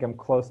 Actually, I think I'm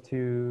close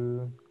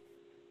to.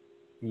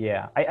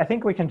 Yeah, I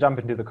think we can jump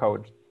into the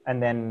code,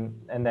 and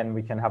then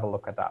we can have a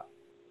look at that.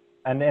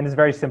 And it's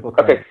very simple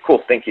code. Okay,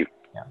 cool. Thank you.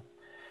 Yeah.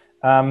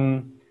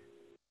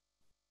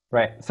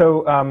 Right.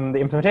 So the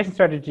implementation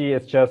strategy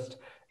is just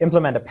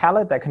implement a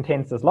palette that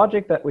contains this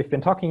logic that we've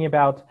been talking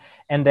about,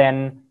 and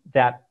then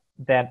that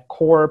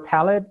core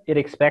palette, it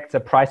expects a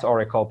price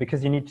oracle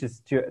because you need to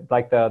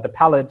like the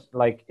palette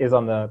like is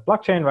on the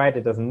blockchain, right?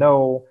 It doesn't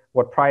know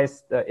what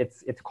price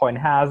its coin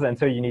has, and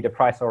so you need a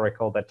price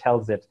oracle that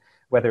tells it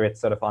whether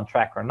it's sort of on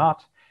track or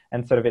not.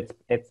 And sort of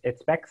it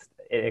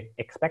it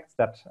expects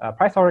that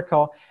price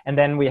oracle. And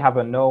then we have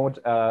a node,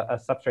 a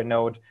substrate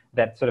node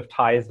that sort of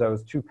ties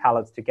those two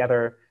palettes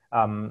together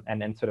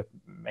and then sort of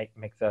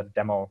makes a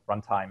demo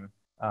runtime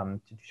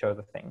to show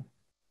the thing.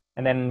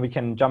 And then we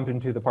can jump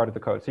into the part of the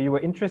code. So you were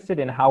interested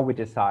in how we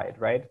decide,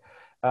 right?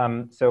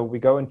 So we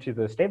go into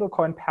the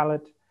stablecoin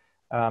palette,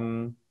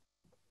 and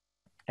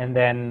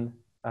then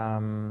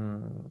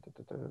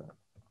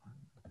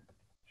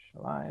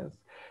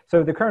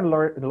so the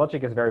current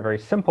logic is very, very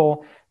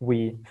simple.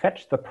 We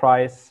fetch the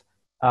price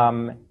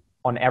on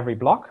every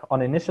block. On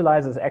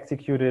initialize is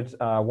executed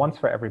once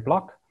for every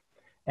block.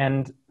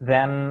 And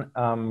then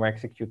we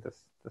execute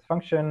this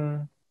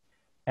function.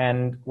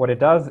 And what it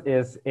does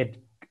is it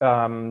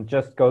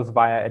just goes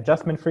via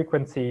adjustment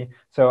frequency.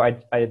 So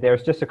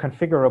there's just a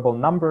configurable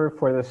number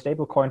for the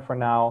stablecoin for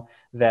now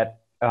that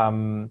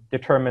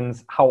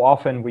determines how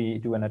often we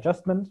do an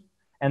adjustment.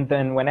 And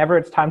then whenever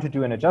it's time to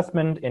do an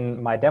adjustment,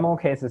 in my demo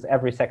case, is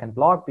every second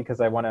block,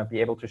 because I want to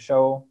be able to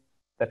show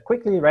that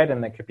quickly, right?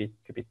 And that could be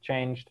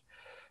changed.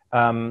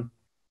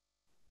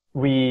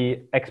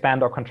 We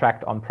expand or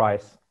contract on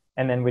price.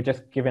 And then we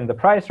just give in the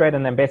price, right?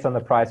 And then based on the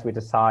price, we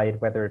decide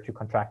whether to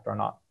contract or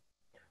not.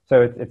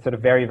 So it's sort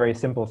of very, very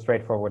simple,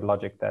 straightforward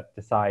logic that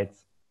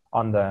decides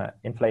on the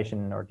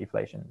inflation or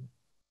deflation.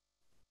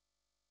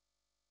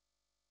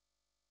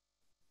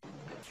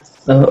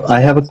 So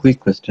I have a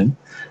quick question.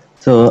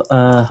 So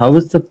how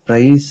is the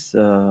price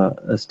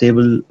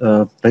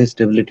price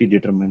stability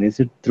determined? Is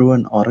it through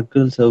an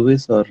Oracle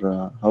service, or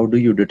how do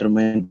you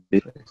determine the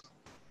price?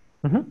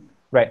 Mm-hmm.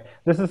 Right.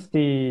 This is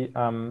the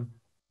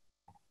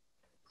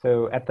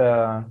so at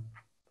the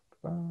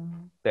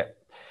there.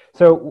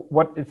 So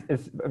what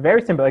is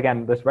very simple.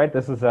 Again, this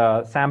is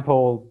a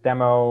sample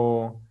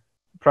demo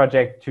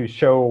project to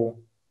show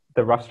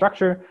the rough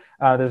structure.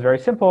 This is very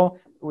simple.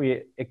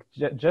 We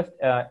just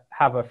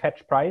have a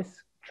fetch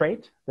price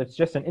trait that's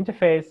just an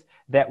interface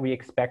that we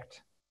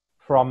expect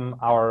from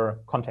our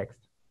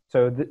context.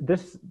 So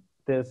this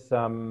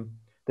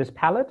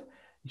palette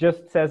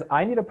just says,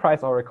 I need a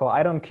price oracle.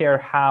 I don't care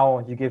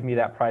how you give me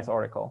that price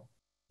oracle,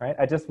 right?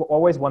 I just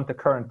always want the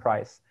current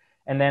price.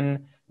 And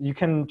then you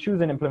can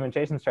choose an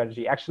implementation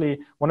strategy. Actually,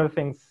 one of the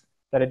things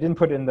that I didn't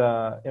put in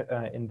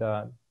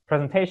the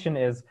presentation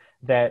is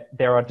that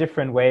there are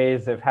different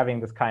ways of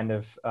having this kind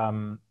of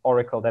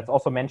oracle that's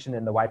also mentioned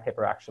in the white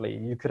paper. Actually,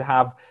 you could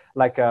have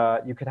like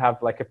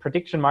a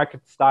prediction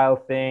market style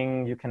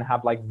thing. You can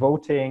have like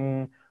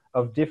voting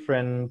of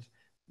different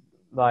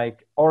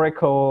like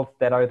oracles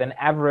that are then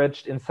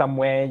averaged in some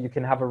way. You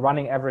can have a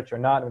running average or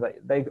not.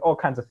 Like all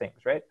kinds of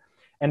things, right?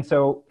 And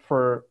so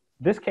for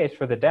this case,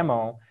 for the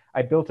demo,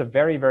 I built a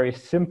very, very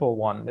simple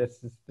one.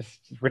 This is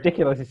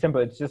ridiculously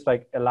simple. It's just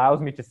like allows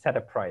me to set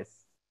a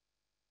price.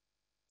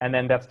 And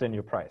then that's the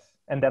new price.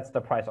 And that's the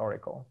price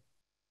oracle,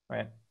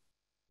 right?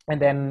 And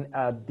then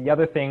the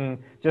other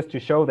thing, just to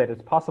show that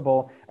it's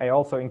possible, I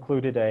also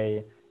included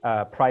a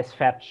price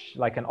fetch,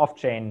 like an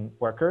off-chain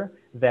worker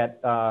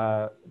that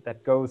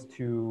goes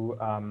to,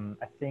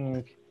 I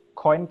think,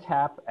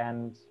 CoinTap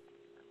and,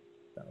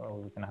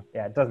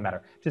 it doesn't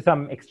matter, to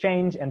some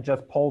exchange and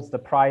just polls the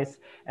price.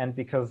 And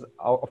because,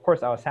 of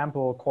course, our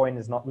sample coin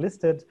is not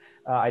listed,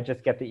 I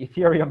just get the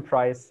Ethereum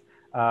price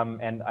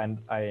and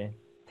I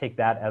take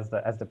that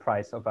as the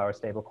price of our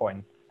stable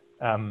coin,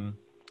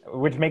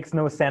 which makes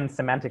no sense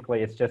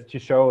semantically. It's just to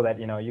show that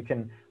you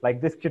can,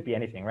 like, this could be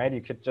anything, right?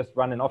 You could just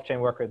run an off-chain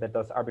worker that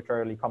does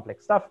arbitrarily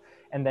complex stuff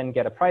and then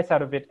get a price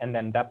out of it, and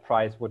then that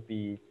price would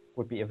be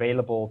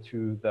available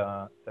to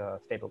the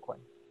stable coin.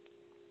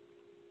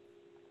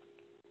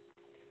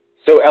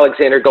 So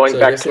Alexander, going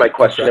back to my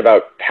question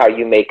about how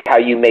you make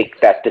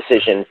that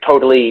decision,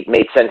 totally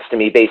made sense to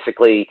me.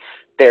 Basically,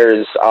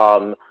 there's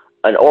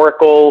an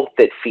oracle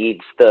that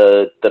feeds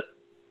the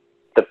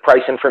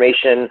price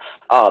information,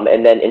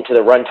 and then into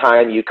the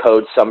runtime you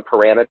code some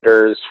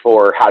parameters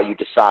for how you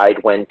decide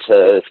when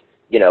to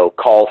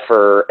call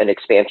for an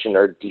expansion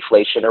or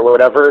deflation or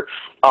whatever.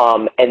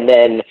 And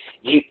then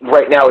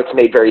right now it's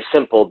made very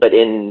simple, but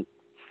in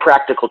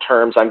practical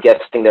terms, I'm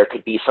guessing there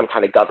could be some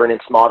kind of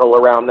governance model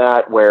around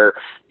that where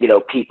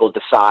people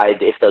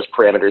decide if those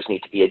parameters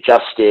need to be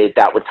adjusted.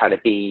 That would kind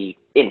of be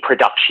in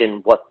production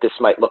what this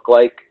might look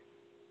like.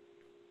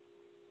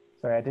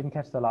 Sorry, I didn't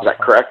catch the last part. Is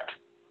that part. correct?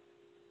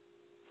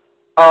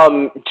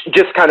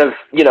 Just kind of,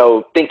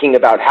 thinking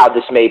about how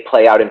this may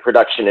play out in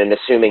production and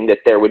assuming that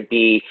there would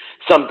be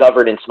some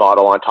governance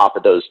model on top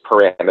of those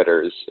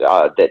parameters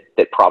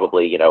that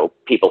probably,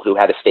 people who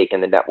had a stake in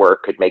the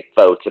network could make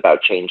votes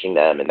about changing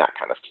them and that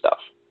kind of stuff.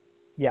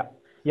 Yeah.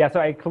 Yeah,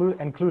 so I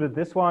included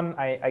this one.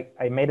 I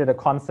made it a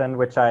constant,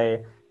 which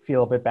I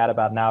feel a bit bad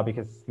about now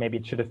because maybe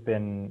it should have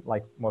been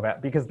like more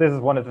bad, because this is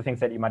one of the things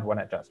that you might want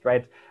to adjust,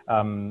 right?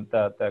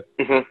 The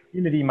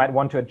community might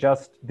want to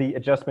adjust the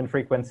adjustment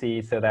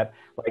frequency so that,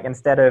 like,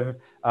 instead of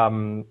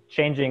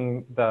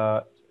changing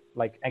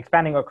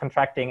expanding or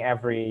contracting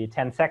every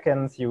 10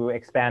 seconds, you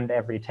expand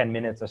every 10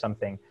 minutes or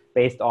something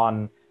based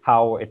on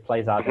how it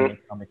plays out in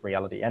economic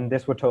reality. And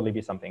this would totally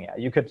be something. Yeah,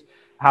 you could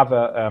have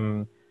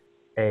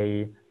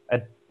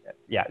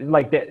yeah,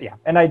 like that, yeah.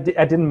 And I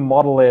didn't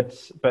model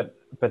it, but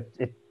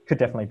it could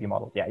definitely be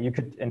modeled. Yeah, you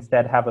could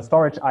instead have a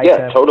storage item.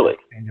 Yeah, totally.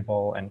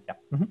 Exchangeable and yeah.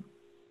 Mm-hmm.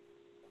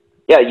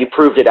 Yeah, you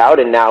proved it out,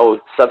 and now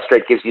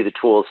Substrate gives you the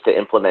tools to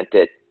implement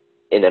it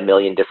in a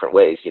million different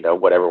ways. You know,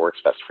 whatever works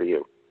best for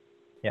you.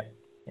 Yeah.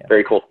 Yeah.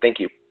 Very cool. Thank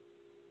you.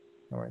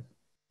 No worries.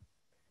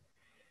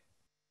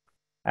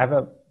 I have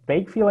a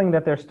vague feeling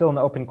that there's still an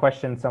open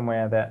question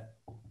somewhere that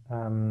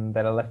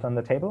that I left on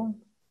the table.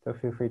 So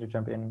feel free to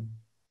jump in.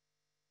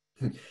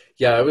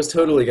 Yeah, I was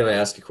totally going to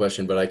ask a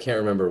question, but I can't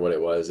remember what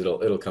it was.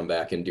 It'll come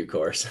back in due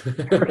course.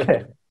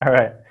 Okay. All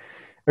right.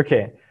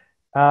 Okay.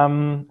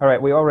 All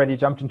right. We already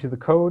jumped into the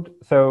code.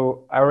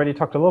 So I already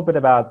talked a little bit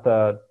about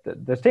the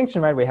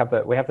distinction, right? We have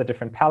the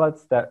different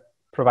palettes that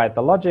provide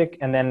the logic,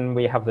 and then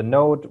we have the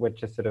node,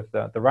 which is sort of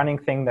the running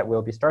thing that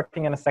we'll be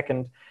starting in a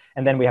second,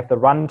 and then we have the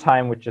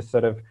runtime,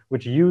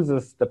 which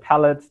uses the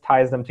palettes,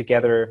 ties them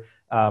together.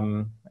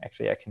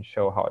 Actually, I can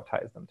show how it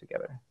ties them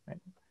together. Right?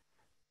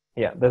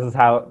 Yeah, this is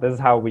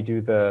how we do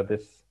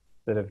this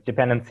sort of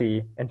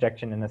dependency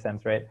injection in a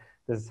sense, right?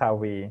 This is how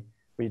we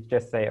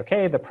just say,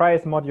 okay, the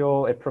price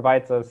module, it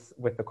provides us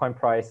with the coin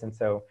price, and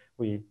so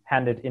we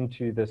hand it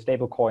into the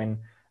stablecoin,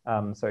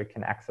 so it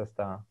can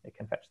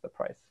fetch the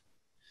price.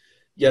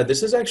 Yeah,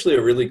 this is actually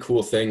a really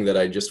cool thing that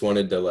I just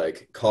wanted to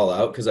like call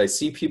out, because I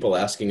see people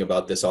asking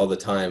about this all the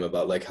time,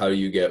 about like how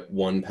you get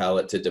one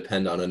palette to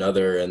depend on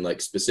another. And like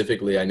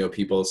specifically, I know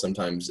people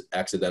sometimes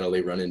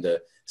accidentally run into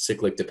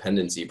cyclic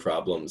dependency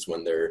problems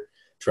when they're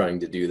trying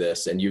to do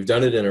this. And you've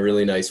done it in a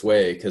really nice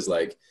way, because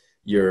like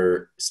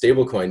your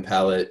stablecoin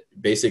palette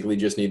basically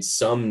just needs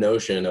some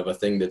notion of a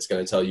thing that's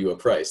going to tell you a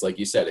price. Like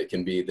you said, it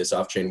can be this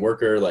off-chain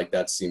worker, like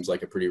that seems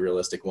like a pretty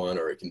realistic one,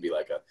 or it can be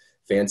like a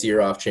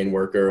fancier off-chain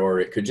worker,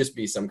 or it could just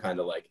be some kind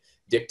of like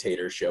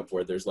dictatorship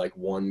where there's like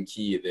one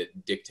key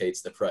that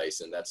dictates the price,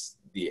 and that's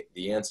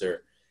the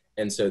answer.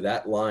 And so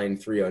that line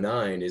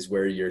 309 is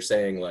where you're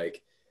saying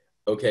like,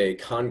 okay,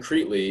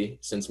 concretely,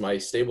 since my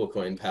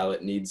stablecoin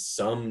palette needs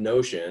some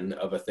notion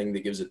of a thing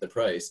that gives it the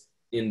price,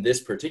 in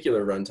this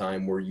particular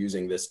runtime, we're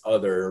using this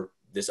other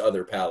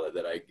palette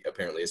that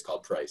apparently is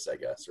called price, I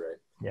guess, right?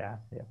 Yeah.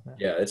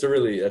 Yeah, that's a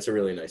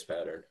really nice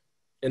pattern.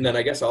 And then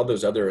I guess all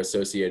those other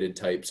associated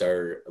types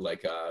are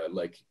like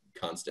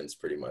constants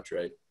pretty much,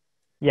 right?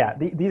 Yeah,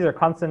 these are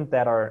constants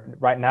that are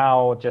right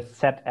now just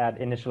set at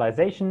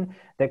initialization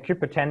that could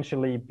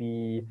potentially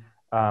be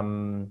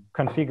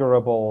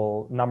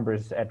configurable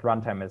numbers at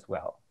runtime as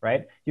well,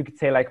 right? You could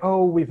say like,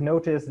 oh, we've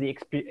noticed the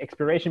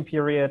expiration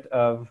period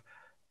of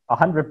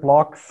 100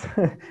 blocks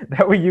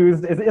that we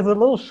used is a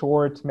little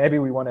short. Maybe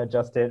we want to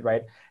adjust it,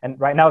 right? And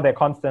right now they're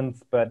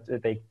constants, but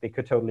they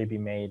could totally be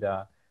made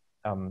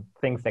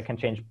things that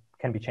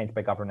can be changed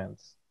by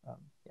governance.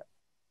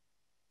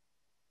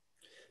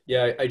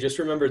 Yeah, I just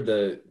remembered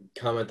the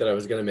comment that I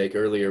was going to make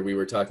earlier. We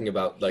were talking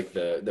about like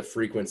the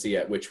frequency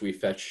at which we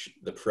fetch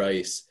the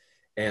price.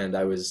 And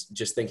I was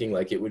just thinking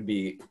like it would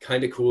be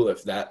kind of cool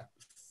if that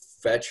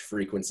fetch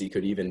frequency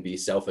could even be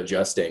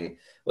self-adjusting.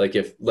 Like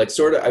if like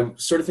I'm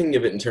sort of thinking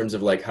of it in terms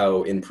of like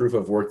how in proof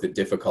of work, the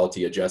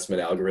difficulty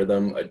adjustment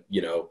algorithm,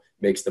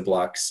 makes the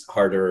blocks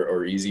harder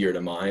or easier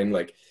to mine.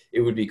 Like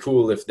it would be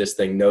cool if this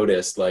thing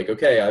noticed like,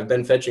 okay, I've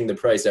been fetching the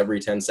price every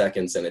 10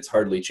 seconds and it's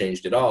hardly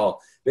changed at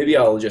all. Maybe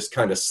I'll just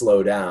kind of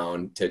slow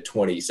down to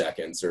 20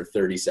 seconds or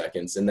 30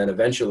 seconds. And then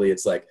eventually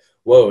it's like,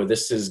 whoa,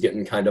 this is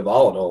getting kind of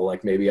volatile.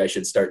 Like maybe I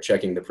should start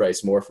checking the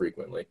price more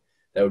frequently.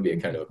 That would be a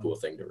kind of a cool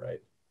thing to write.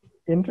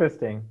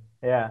 Interesting.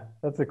 Yeah,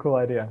 that's a cool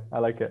idea. I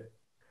like it.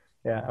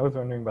 Yeah, I was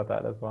wondering about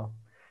that as well.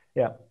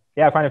 Yeah.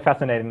 Yeah, I find it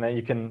fascinating that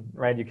you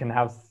can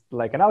have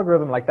like an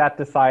algorithm like that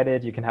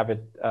decided. You can have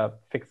it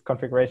fixed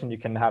configuration. You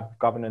can have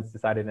governance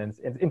decided, and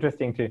it's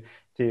interesting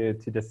to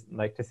just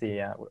like to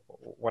see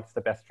what's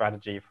the best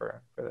strategy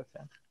for this.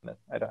 Yeah.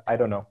 I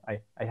don't know. I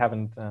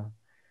haven't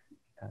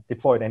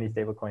deployed any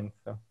stablecoins,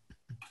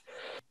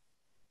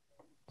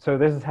 so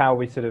this is how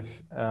we sort of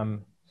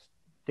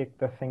stick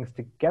the things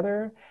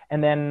together.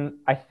 And then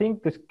I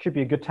think this could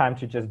be a good time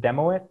to just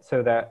demo it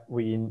so that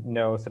we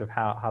know sort of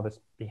how this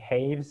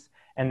behaves.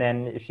 And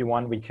then if you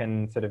want, we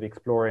can sort of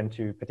explore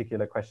into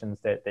particular questions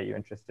that you're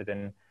interested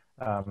in,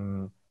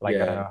 like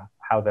I don't know,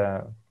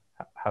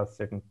 how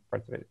certain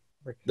parts of it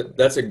work.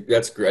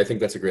 That's great. I think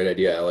that's a great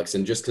idea, Alex.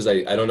 And just because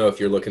I don't know if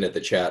you're looking at the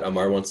chat,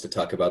 Amar wants to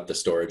talk about the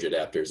storage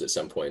adapters at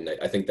some point.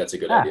 I think that's a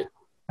good idea.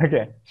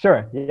 Okay,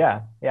 sure.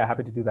 Yeah,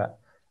 happy to do that.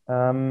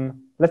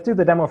 Let's do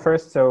the demo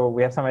first so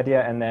we have some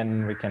idea, and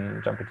then we can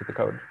jump into the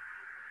code.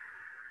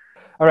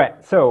 All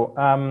right, so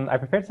I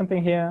prepared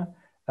something here,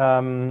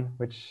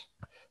 which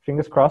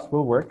fingers crossed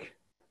will work.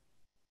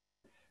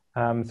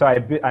 So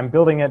I'm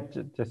building it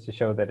just to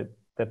show that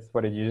that's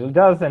what it usually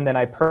does. And then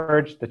I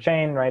purge the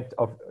chain, right,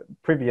 of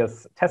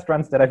previous test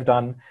runs that I've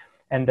done.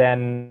 And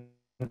then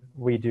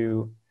we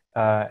do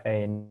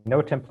a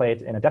node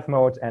template in a dev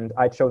mode. And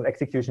I chose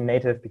execution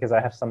native because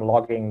I have some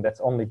logging that's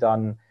only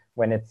done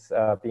when it's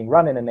being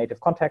run in a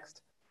native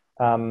context.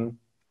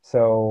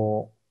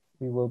 So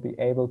we will be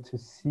able to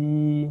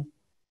see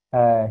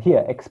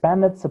here,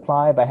 expanded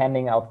supply by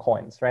handing out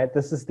coins, right?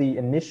 This is the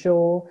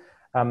initial,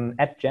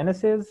 at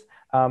Genesis,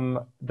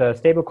 the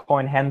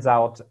stablecoin hands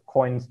out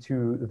coins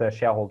to the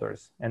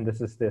shareholders. And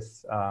this is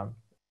this,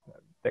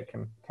 that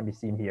can be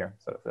seen here.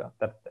 So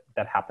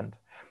that happened.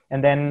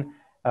 And then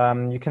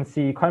you can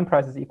see coin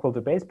price is equal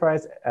to base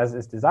price as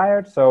is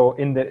desired. So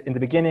in the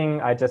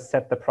beginning, I just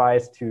set the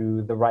price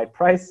to the right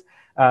price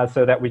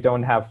so that we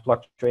don't have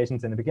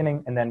fluctuations in the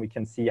beginning. And then we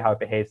can see how it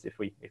behaves if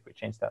we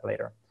change that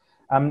later.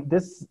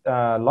 This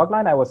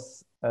logline,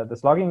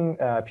 this logging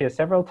appears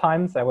several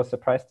times. I was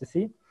surprised to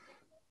see.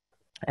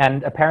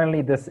 And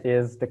apparently this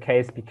is the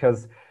case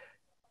because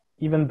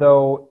even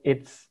though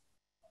it's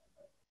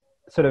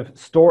sort of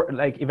stored,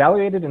 like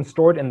evaluated and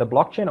stored in the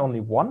blockchain only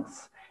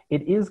once,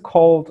 it is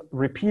called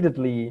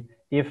repeatedly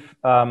if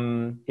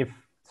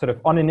sort of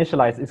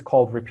uninitialized is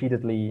called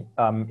repeatedly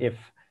if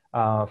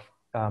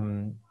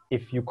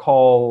you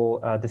call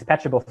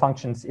dispatchable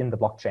functions in the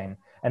blockchain.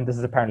 And this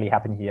is apparently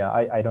happening here.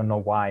 I don't know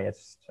why.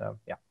 It's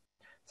yeah.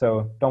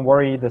 So don't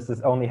worry. This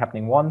is only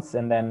happening once,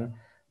 and then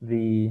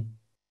the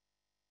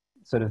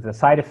sort of the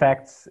side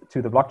effects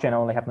to the blockchain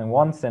are only happening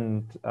once.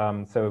 And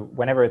so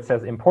whenever it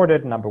says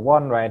imported number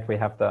 1, right, we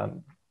have the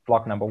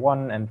block number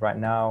 1, and right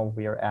now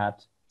we are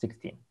at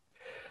 16.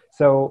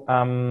 So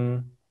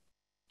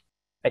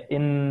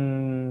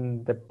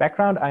in the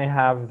background, I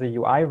have the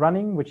UI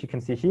running, which you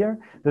can see here.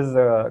 This is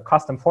a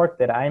custom fork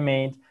that I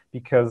made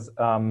because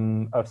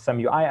of some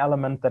UI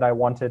element that I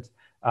wanted.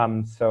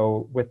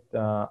 So with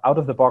out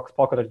of the box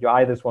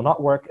Polkadot.ui, this will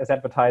not work as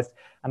advertised.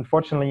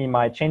 Unfortunately,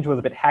 my change was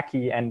a bit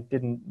hacky and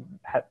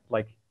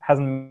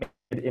hasn't made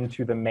it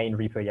into the main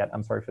repo yet.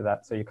 I'm sorry for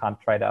that. So you can't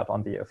try it out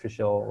on the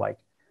official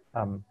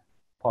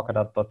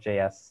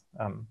Polkadot.js,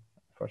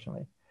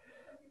 unfortunately.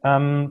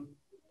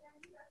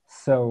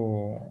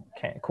 So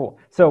okay, cool.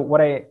 So what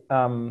I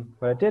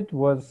did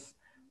was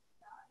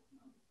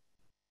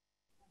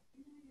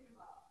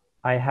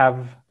I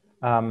have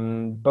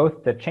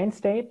both the chain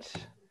state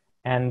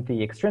and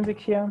the extrinsic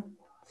here,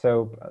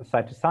 so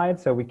side to side,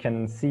 so we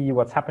can see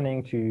what's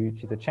happening to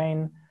the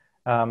chain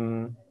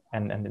and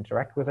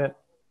interact with it.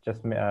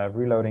 Just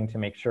reloading to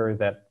make sure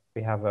that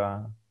we have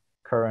a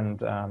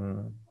current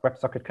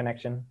WebSocket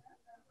connection.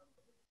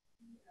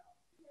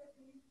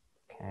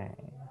 Okay.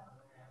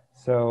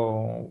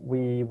 So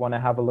we want to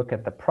have a look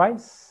at the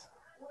price.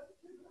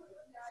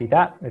 See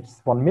that?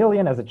 It's 1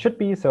 million as it should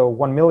be. So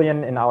 1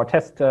 million in our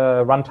test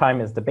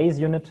runtime is the base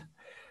unit,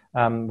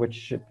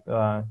 which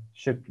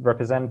should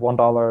represent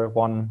 $1,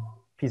 1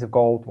 piece of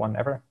gold,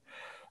 whatever.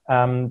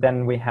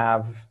 Then we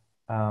have,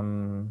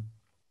 for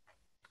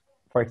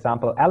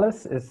example,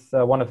 Alice is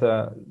one of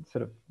the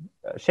sort of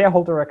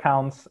shareholder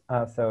accounts.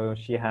 So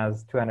she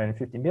has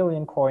 250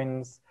 million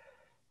coins.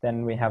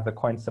 Then we have the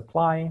coin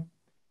supply,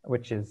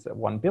 which is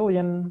 1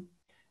 billion.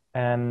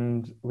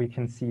 And we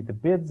can see the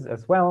bids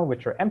as well,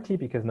 which are empty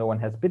because no one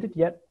has bidded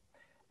yet.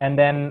 And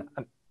then,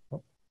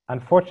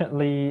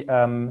 unfortunately,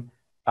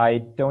 I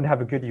don't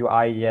have a good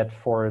UI yet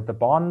for the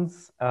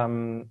bonds.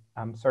 I'm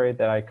sorry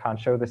that I can't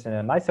show this in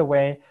a nicer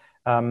way.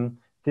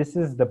 This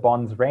is the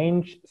bonds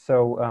range.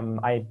 So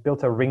I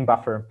built a ring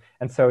buffer.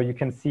 And so you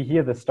can see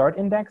here the start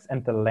index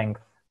and the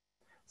length.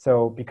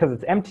 So because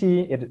it's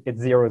empty, it's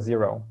 0,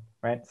 0.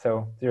 Right,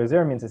 so 0,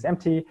 0 means it's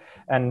empty,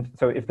 and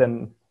so if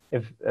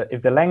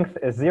the length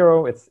is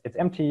 0, it's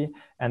empty,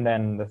 and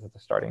then this is the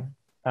starting.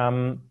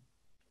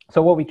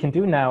 So what we can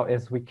do now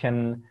is we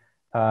can.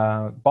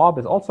 Bob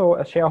is also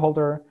a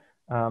shareholder,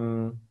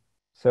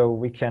 so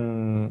we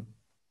can.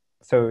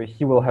 So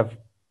he will have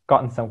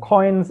gotten some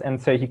coins, and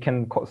so he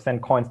can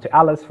send coins to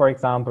Alice, for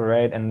example,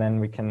 right? And then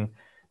we can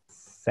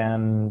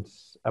send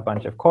a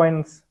bunch of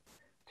coins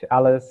to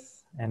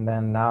Alice, and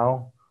then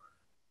now.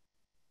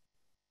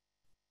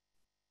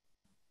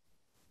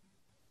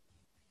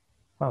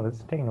 Oh, this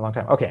is taking a long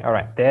time. Okay, all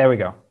right, there we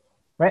go.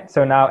 Right,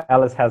 so now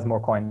Alice has more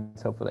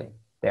coins, hopefully.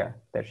 There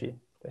she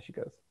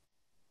goes.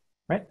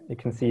 Right, you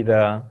can see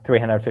the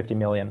 350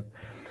 million.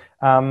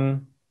 Wait,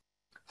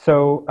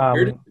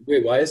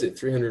 why is it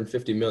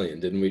 350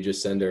 million? Didn't we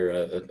just send her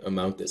an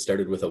amount that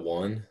started with a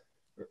 1?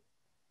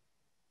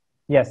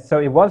 Yes, so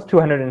it was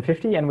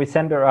 250, and we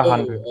sent her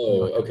 100.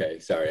 Oh, okay.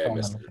 Sorry, I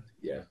missed it.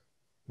 Yeah,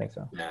 I think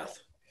so. Math.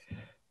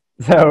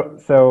 So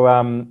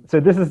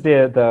this is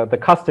the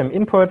custom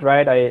input,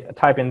 right? I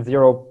type in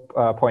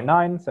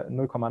 0.9, so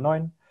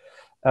 0.9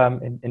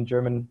 in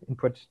German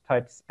input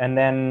types, and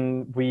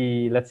then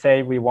let's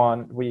say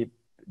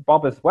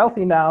Bob is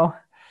wealthy now,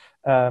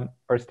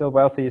 or still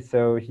wealthy,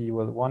 so he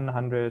will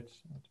 100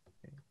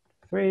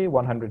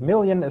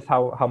 million is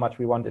how much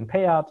we want in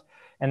payout,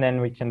 and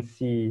then we can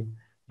see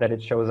that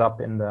it shows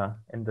up in the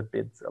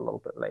bids a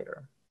little bit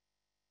later.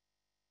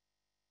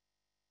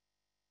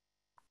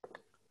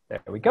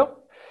 There we go.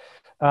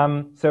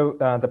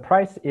 The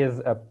price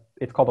is,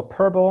 it's called a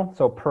perbil,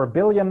 so per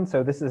billion.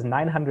 So this is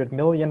 900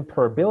 million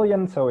per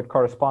billion, so it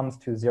corresponds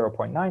to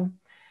 0.9.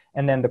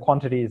 And then the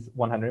quantity is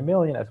 100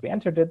 million as we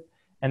entered it.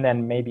 And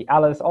then maybe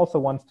Alice also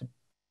wants to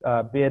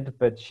bid,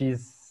 but she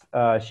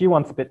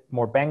wants a bit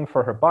more bang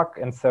for her buck.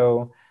 And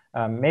so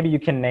Maybe you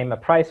can name a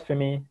price for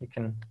me. You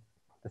can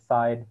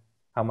decide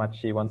how much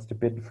she wants to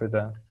bid for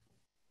the.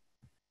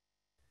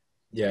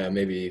 Yeah,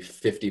 maybe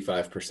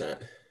 55%.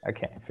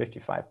 Okay,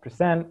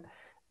 55%.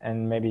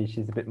 And maybe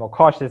she's a bit more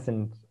cautious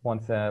and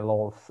wants a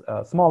little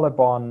smaller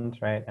bond,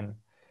 right? And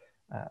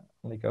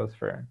only goes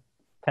for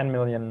 10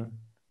 million.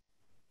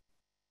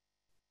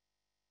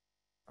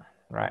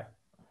 Right.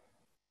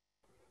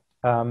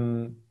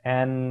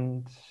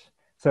 And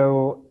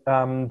so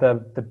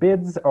the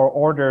bids are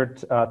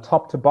ordered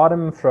top to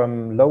bottom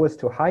from lowest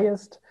to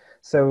highest.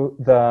 So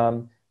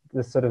the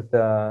sort of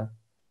the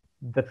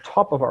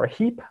top of our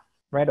heap,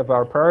 right, of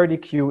our priority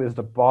queue is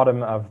the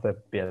bottom of the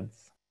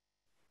bids.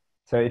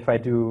 So if I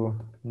do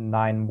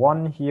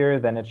 9.1 here,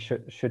 then it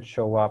should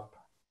show up.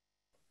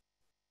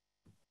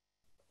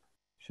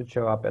 Should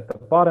show up at the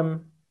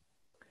bottom.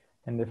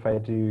 And if I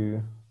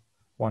do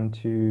 1,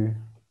 2,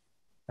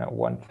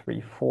 1,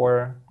 3,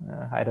 4,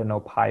 I don't know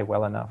pi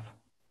well enough.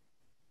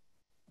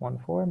 1,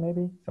 4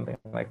 maybe, something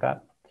like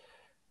that.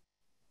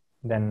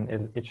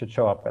 Then it should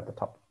show up at the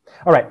top.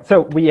 All right,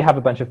 so we have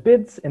a bunch of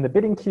bids in the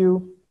bidding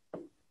queue.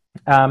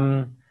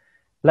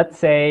 Let's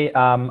say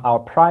our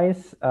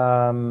price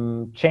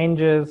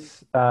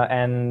changes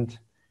and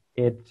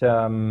it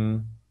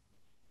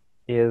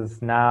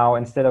is now,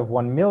 instead of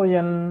 1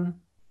 million,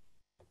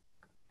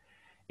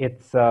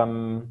 it's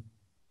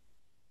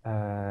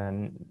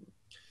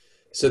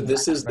so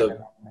this is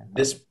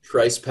this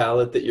price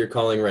palette that you're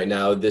calling right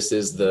now. This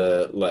is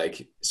the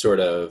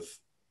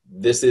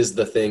this is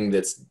the thing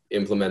that's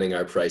implementing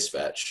our price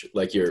fetch.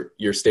 Like your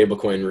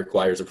stablecoin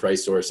requires a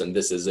price source, and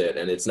this is it.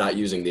 And it's not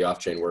using the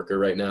off-chain worker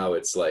right now.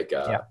 It's like,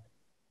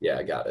 yeah,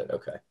 I got it.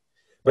 Okay,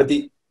 but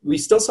we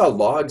still saw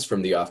logs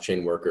from the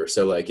off-chain worker,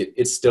 so like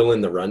it's still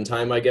in the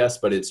runtime, I guess,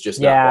 but it's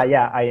just not.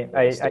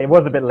 I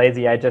was a bit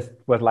lazy. I just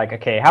was like,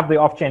 okay, have the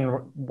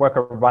off-chain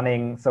worker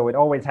running, so it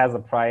always has a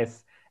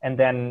price. And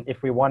then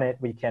if we want it,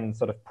 we can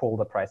sort of pull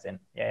the price in.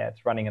 Yeah,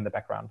 it's running in the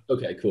background.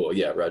 Okay, cool.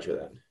 Yeah, roger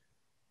that.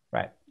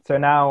 Right. So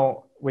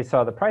now we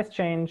saw the price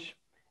change.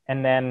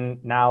 And then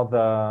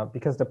now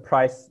because the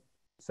price,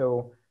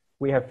 so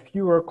we have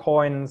fewer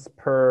coins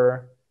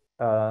per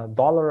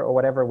dollar or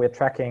whatever we're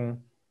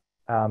tracking.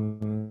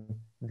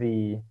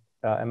 The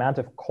amount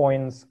of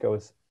coins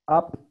goes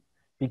up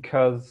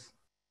because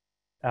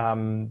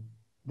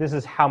this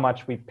is how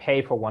much we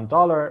pay for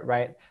 $1,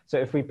 right? So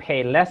if we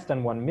pay less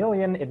than 1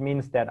 million, it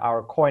means that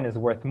our coin is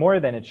worth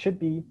more than it should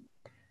be.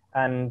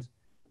 And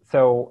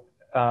so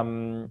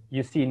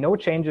you see no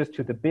changes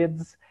to the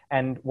bids.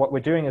 And what we're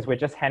doing is we're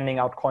just handing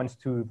out coins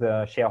to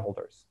the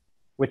shareholders,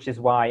 which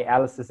is why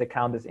Alice's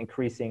account is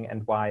increasing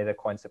and why the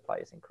coin supply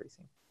is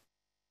increasing,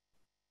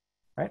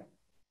 right?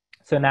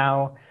 So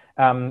now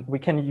we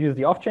can use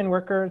the off-chain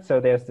worker. So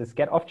there's this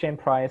get off-chain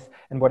price.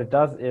 And what it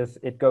does is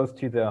it goes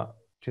to the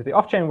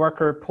off-chain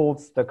worker,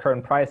 pulls the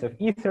current price of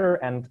Ether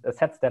and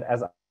sets that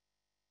as a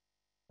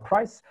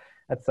price.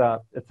 It's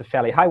a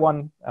fairly high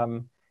one.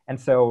 And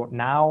so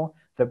now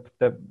the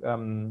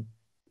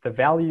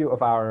value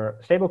of our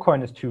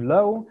stablecoin is too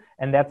low,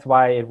 and that's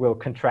why it will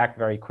contract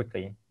very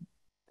quickly.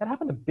 That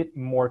happened a bit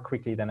more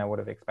quickly than I would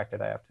have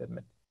expected, I have to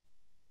admit.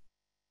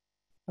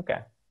 Okay.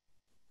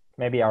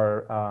 Maybe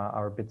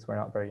our bids were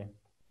not very,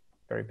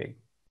 very big.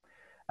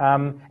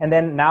 And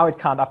then now it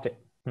can't update.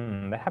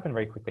 That happened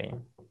very quickly.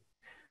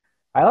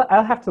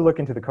 I'll have to look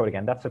into the code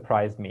again. That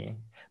surprised me.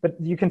 But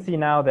you can see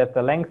now that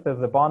the length of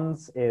the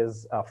bonds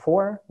is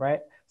 4, right?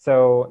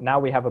 So now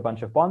we have a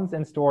bunch of bonds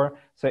in store.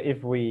 So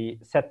if we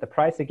set the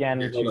price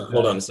again.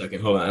 Hold on a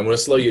second. Hold on. I want to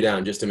slow you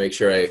down just to make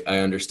sure I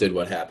understood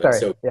what happened.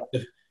 Sorry, so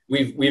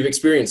we've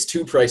experienced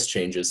 2 price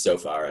changes so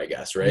far, I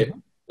guess, right? Mm-hmm.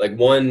 Like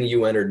one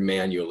you entered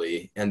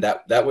manually, and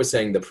that was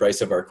saying the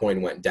price of our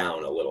coin went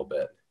down a little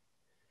bit.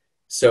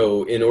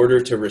 So in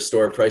order to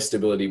restore price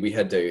stability, we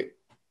had to,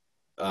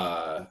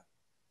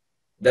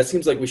 that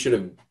seems like we should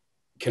have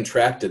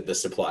contracted the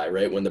supply,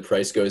 right? When the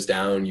price goes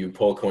down, you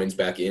pull coins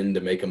back in to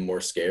make them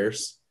more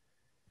scarce.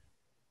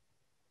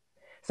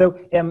 So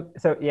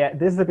yeah,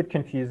 this is a bit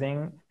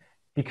confusing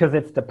because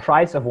it's the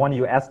price of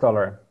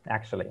 $1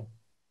 actually.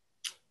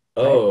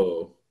 Oh.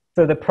 Right?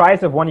 So the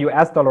price of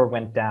 $1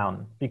 went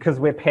down because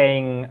we're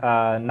paying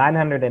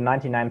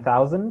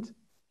 999,000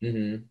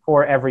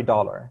 for every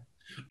dollar.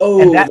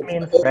 Oh, and that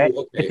means right,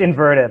 okay. It's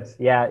inverted.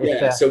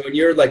 Yeah. So when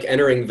you're like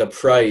entering the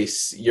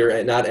price,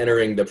 you're not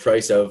entering the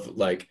price of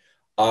like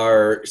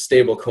our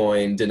stable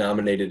coin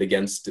denominated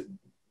against,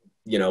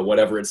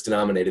 whatever it's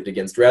denominated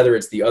against. Rather,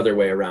 it's the other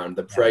way around.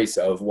 The price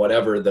of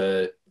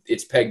whatever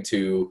it's pegged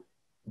to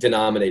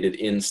denominated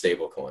in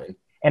stable coin.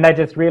 And I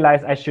just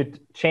realized I should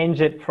change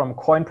it from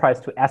coin price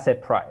to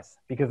asset price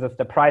because it's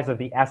the price of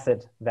the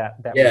asset that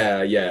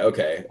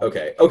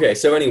Okay.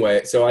 So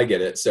anyway, so I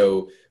get it.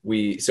 So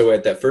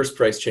at that first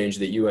price change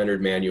that you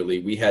entered manually,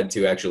 we had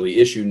to actually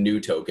issue new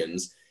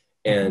tokens,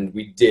 and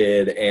we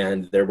did,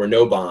 and there were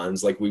no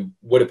bonds. Like we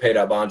would have paid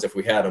out bonds if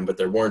we had them, but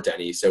there weren't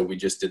any. So we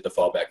just did the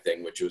fallback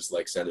thing, which was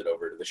like send it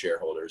over to the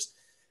shareholders.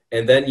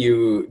 And then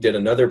you did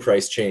another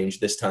price change,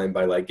 this time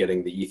by like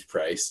getting the ETH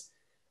price.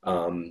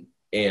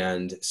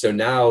 And so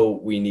now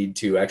we need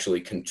to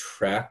actually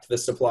contract the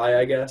supply,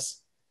 I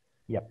guess.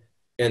 Yep.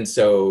 And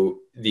so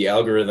the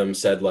algorithm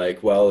said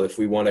like, well, if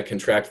we want to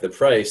contract the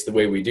price, the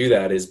way we do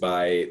that is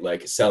by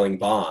like selling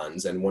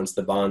bonds. And once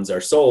the bonds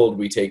are sold,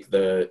 we take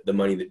the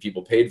money that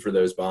people paid for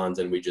those bonds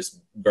and we just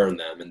burn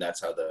them. And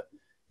that's how the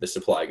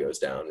supply goes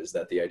down. Is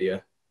that the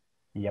idea?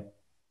 Yep.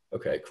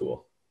 Okay,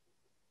 cool.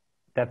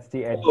 That's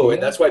the idea. Oh,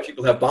 and that's why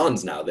people have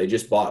bonds now. They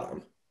just bought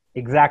them.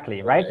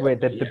 Exactly, right? Okay, Where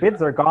the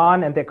bids are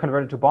gone and they're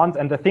converted to bonds.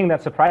 And the thing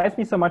that surprised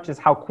me so much is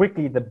how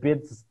quickly the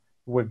bids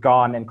were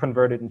gone and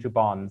converted into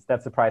bonds.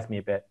 That surprised me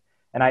a bit.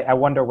 And I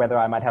wonder whether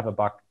I might have a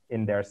bug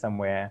in there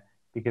somewhere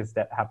because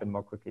that happened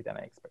more quickly than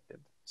I expected.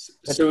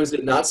 So is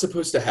it not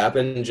supposed to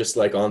happen just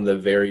like on the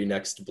very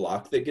next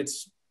block that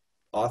gets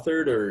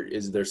authored, or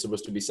is there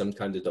supposed to be some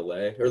kind of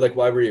delay? Or like,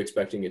 why were you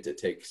expecting it to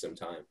take some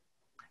time?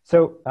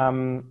 So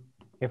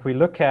if we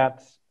look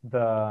at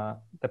the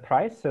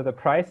price, so the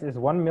price is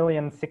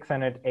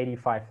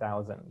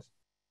 1,685,000.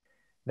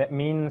 That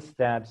means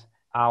that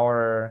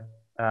our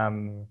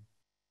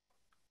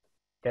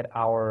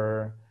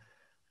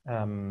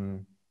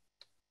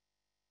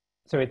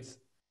so it's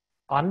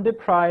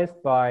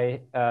underpriced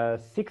by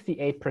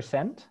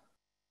 68%,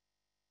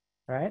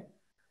 right?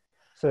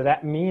 So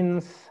that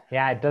means,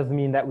 yeah, it does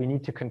mean that we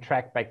need to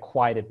contract by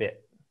quite a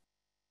bit.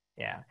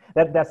 Yeah,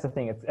 that's the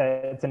thing.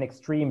 It's an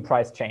extreme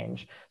price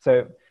change.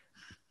 So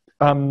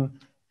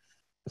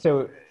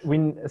so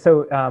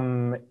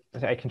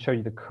I can show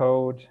you the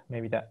code.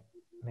 Maybe that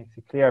makes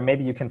it clear.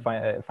 Maybe you can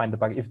find the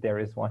bug if there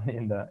is one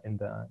in the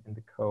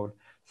code.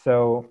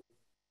 So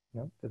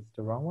no, that's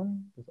the wrong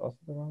one. That's also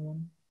the wrong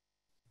one.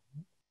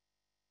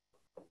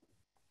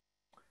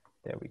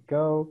 There we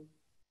go.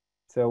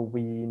 So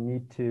we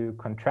need to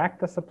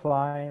contract the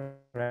supply,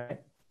 right?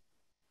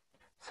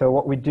 So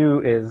what we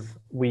do is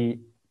we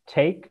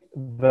take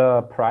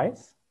the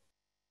price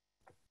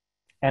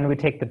and we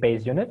take the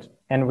base unit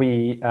and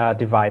we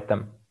divide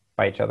them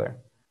by each other.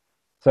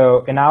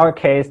 So in our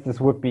case,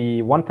 this would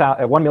be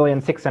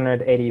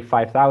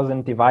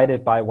 1,685,000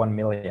 divided by 1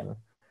 million,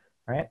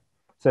 right?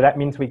 So that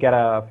means we get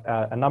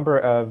a number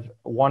of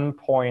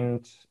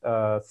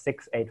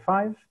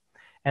 1.685,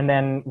 and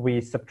then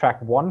we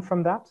subtract 1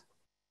 from that,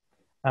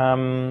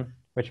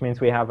 which means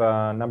we have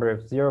a number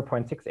of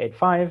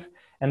 0.685,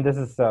 and this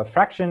is a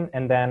fraction,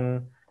 and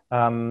then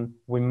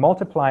we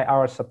multiply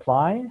our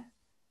supply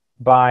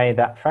by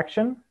that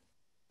fraction,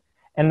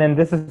 and then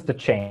this is the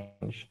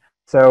change.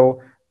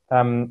 So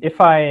if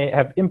I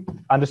have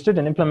understood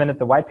and implemented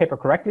the white paper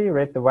correctly,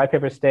 right, the white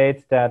paper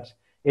states that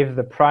if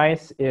the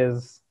price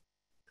is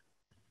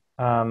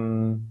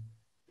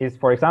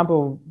for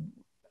example,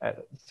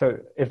 so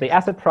if the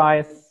asset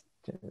price,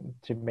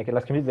 to make it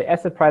less confusing, the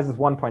asset price is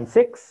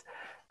 1.6,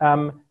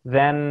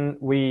 then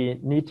we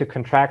need to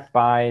contract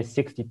by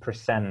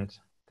 60%. Does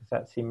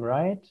that seem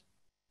right?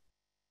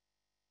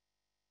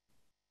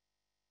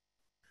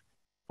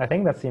 I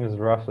think that seems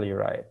roughly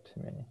right to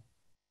me.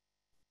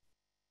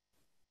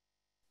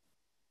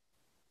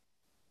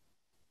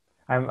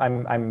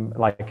 I'm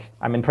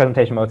in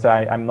presentation mode, so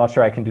I'm not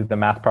sure I can do the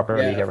math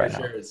properly here right now.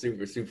 Yeah, for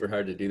sure. It's super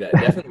hard to do that.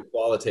 Definitely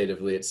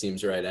qualitatively, it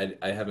seems right.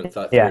 I haven't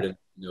thought through it to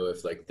know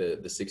if like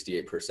the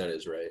 68%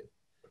 is right.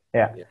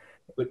 Yeah.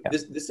 But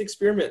this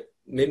experiment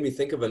made me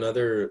think of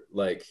another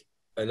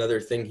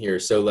thing here.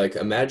 So like,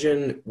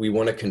 imagine we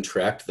want to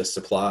contract the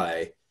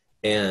supply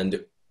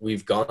and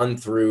we've gone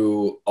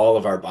through all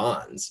of our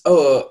bonds.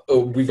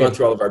 We've gone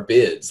through all of our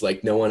bids.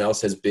 Like no one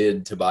else has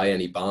bid to buy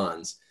any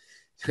bonds.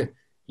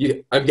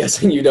 I'm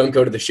guessing you don't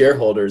go to the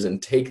shareholders and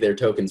take their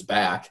tokens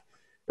back,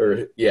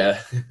 or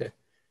yeah.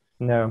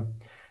 No.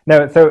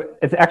 So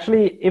it's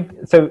actually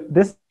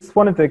this is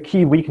one of the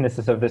key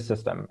weaknesses of this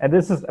system, and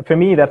this is, for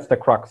me, that's the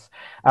crux.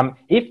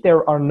 If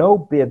there are no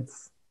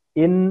bids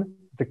in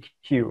the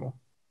queue,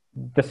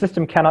 the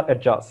system cannot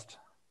adjust.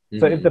 Mm-hmm.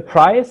 So if the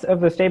price of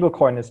the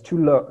stablecoin is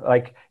too low,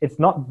 like it's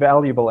not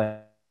valuable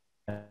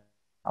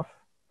enough,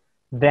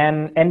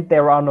 then and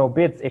there are no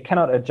bids, it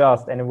cannot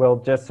adjust, and it will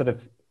just sort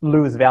of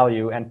lose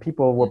value, and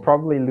people will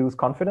probably lose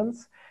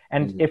confidence.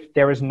 And if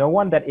there is no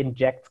one that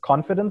injects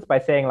confidence by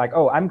saying like,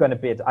 oh, I'm going to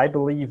bid, I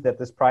believe that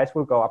this price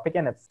will go up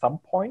again at some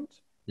point,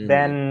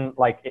 then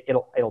like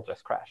it'll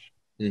just crash.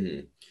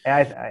 Now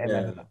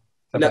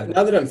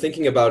that I'm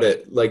thinking about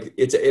it, like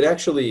it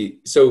actually,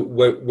 so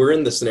we're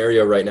in the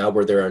scenario right now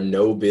where there are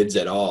no bids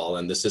at all,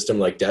 and the system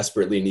like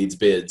desperately needs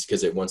bids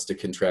because it wants to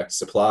contract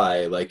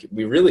supply. Like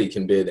we really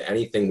can bid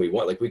anything we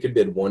want. Like we could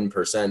bid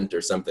 1%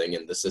 or something,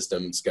 and the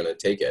system's going to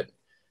take it.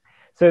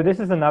 So this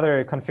is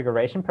another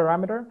configuration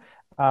parameter.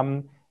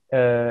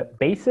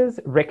 Basis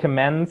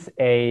recommends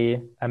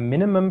a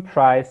minimum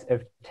price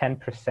of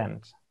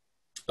 10%.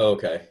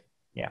 Okay.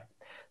 Yeah.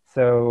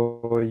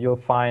 So you'll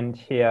find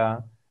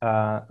here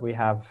we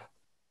have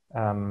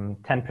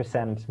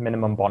 10%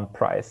 minimum bond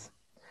price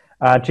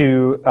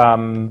to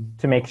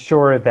make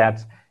sure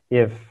that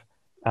if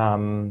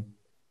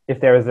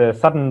there is a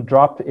sudden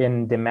drop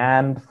in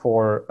demand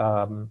for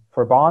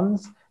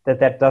bonds,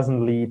 that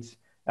doesn't lead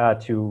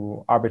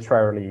to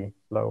arbitrarily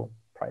low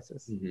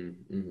prices.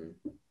 Mm-hmm.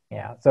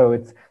 Yeah, so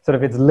it's sort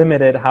of, it's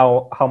limited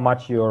how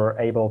much you're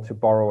able to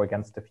borrow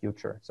against the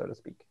future, so to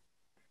speak.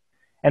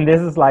 And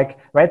this is like,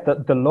 right,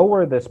 the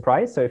lower this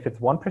price, so if it's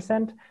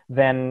 1%,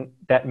 then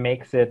that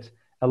makes it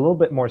a little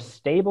bit more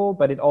stable,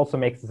 but it also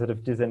makes it sort of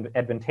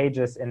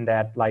disadvantageous in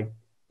that, like,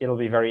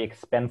 it'll be very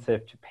expensive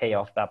to pay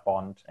off that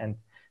bond. And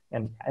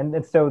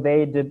so they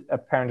did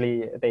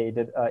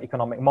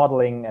economic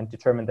modeling and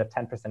determined that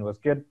 10% was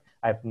good.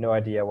 I have no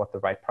idea what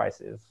the right price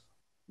is.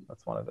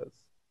 That's one of those,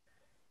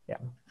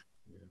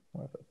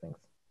 one of those things.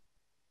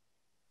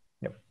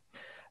 Yep.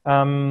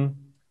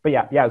 But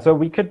yeah. So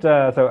we could.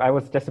 So I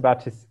was just about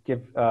to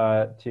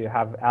to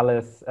have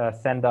Alice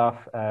send off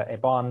a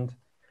bond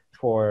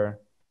for.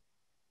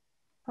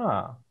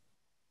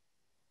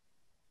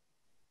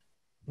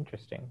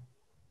 Interesting.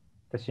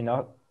 Does she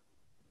not?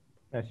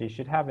 No, she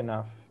should have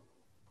enough.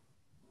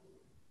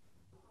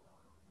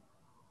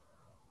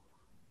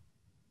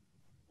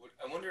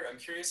 I wonder. I'm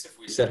curious if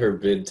we set her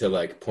bid to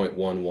like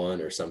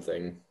 0.11 or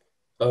something.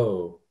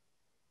 Oh.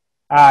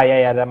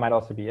 Yeah. That might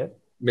also be it.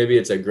 Maybe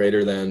it's a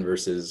greater than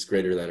versus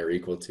greater than or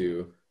equal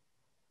to.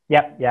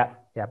 Yep.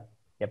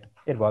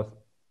 It was.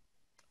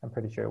 I'm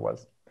pretty sure it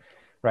was.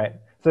 Right.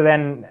 So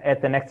then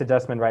at the next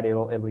adjustment, right,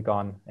 it'll be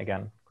gone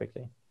again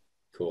quickly.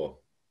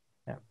 Cool.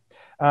 Yeah.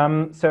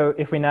 So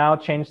if we now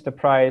change the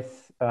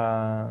price.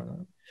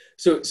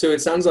 So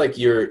it sounds like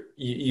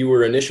you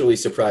were initially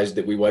surprised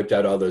that we wiped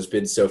out all those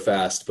bids so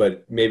fast,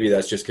 but maybe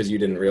that's just because you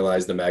didn't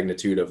realize the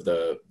magnitude of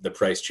the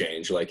price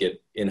change. Like,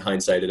 in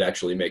hindsight, it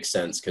actually makes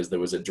sense because there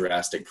was a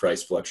drastic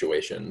price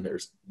fluctuation.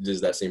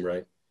 Does that seem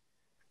right?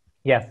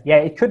 Yes. Yeah,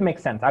 it could make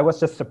sense. I was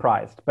just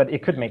surprised, but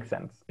it could make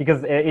sense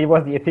because it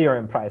was the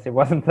Ethereum price. It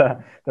wasn't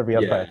the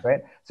real price,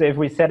 right? So if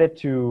we set it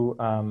to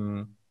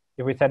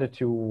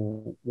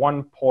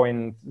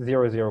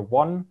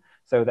 1.001,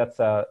 so that's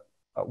a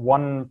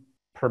 1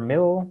 per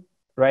mil,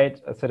 right?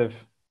 A sort of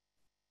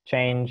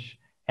change,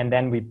 and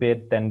then we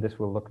bid, then this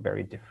will look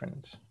very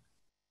different.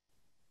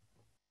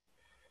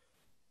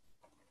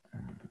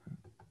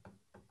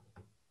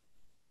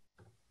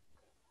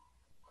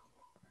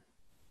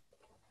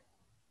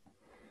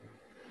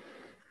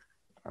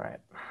 All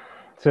right.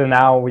 So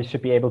now we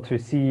should be able to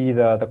see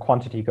the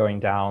quantity going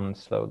down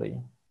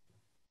slowly.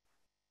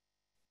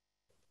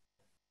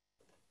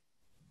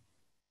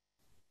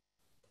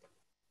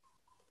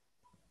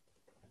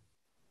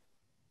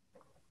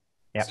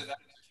 Yeah. So that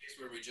was a case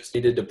where we just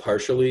needed to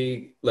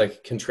partially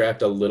like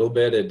contract a little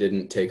bit. It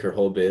didn't take her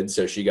whole bid,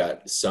 so she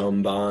got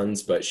some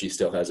bonds, but she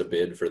still has a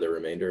bid for the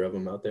remainder of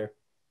them out there.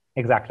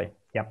 Exactly.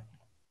 Yep.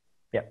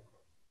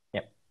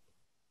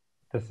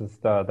 This is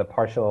the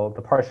partial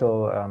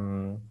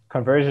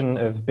conversion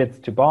of bids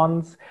to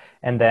bonds,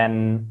 and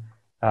then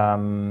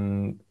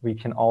we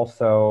can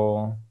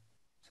also,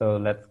 so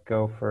let's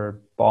go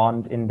for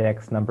bond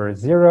index number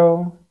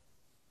 0.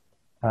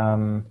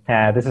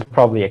 This is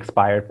probably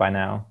expired by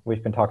now.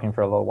 We've been talking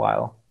for a little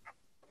while.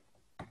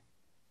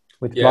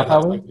 With Yeah,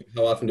 how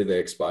often do they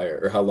expire,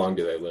 or how long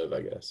do they live,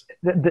 I guess?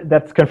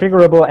 That's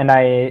configurable, and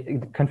I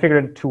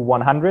configured it to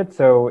 100,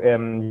 so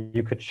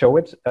you could show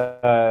it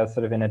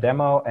sort of in a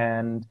demo,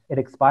 and it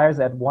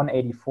expires at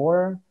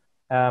 184,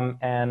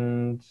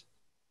 and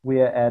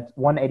we're at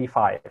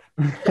 185.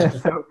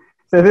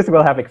 So this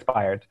will have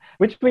expired,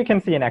 which we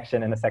can see in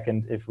action in a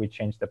second if we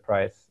change the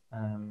price.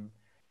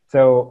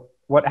 So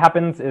what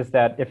happens is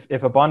that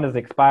if a bond is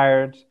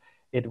expired,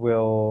 it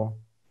will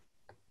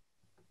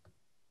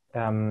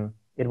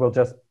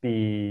just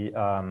be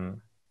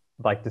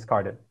like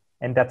discarded.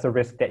 And that's a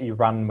risk that you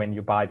run when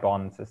you buy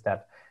bonds, is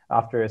that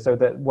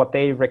what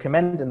they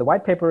recommend in the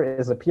white paper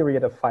is a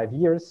period of 5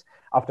 years.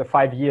 After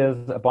 5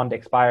 years, a bond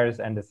expires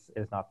and is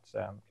not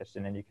cashed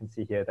in. And you can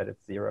see here that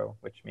it's 0,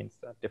 which means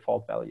the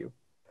default value.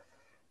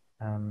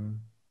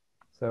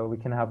 So we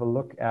can have a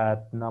look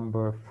at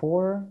number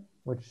 4,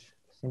 which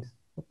seems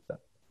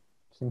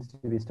to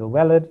be still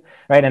valid,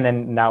 right? And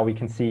then now we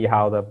can see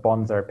how the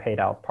bonds are paid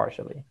out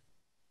partially.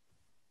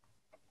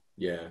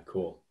 Yeah,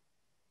 cool.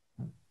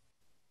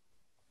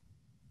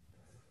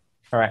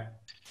 All right.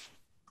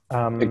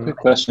 A quick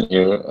question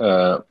here.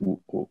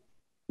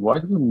 Why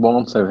do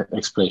bonds have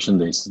expiration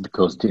dates?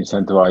 Because to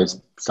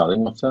incentivize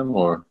selling of them,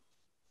 or?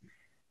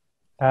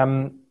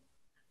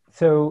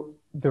 So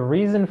the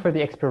reason for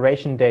the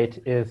expiration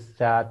date is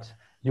that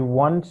you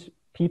want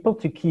people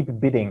to keep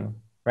bidding,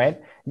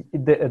 right?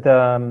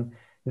 The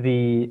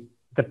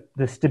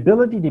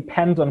stability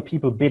depends on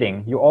people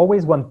bidding. You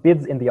always want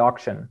bids in the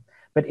auction.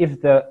 But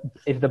if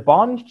the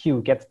bond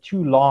queue gets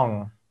too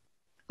long,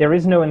 there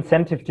is no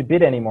incentive to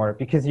bid anymore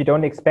because you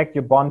don't expect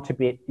your bond to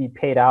be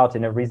paid out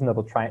in a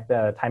reasonable time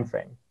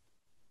frame,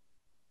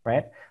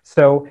 right?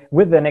 So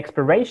with an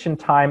expiration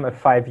time of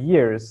 5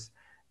 years,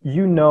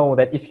 you know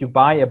that if you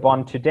buy a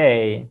bond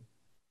today,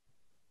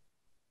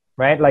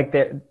 right, like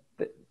there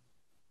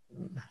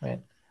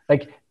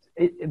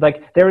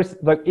is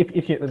like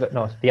if you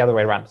no, the other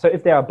way around. So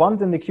if there are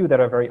bonds in the queue that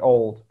are very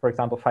old, for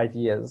example, 5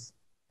 years,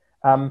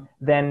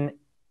 then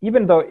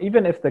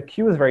even if the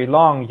queue is very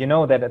long, you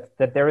know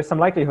that there is some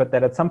likelihood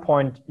that at some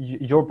point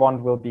your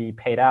bond will be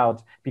paid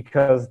out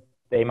because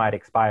they might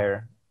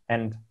expire,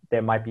 and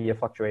there might be a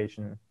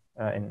fluctuation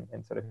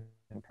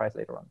in price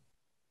later on.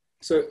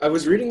 So I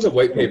was reading the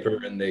white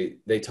paper, and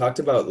they talked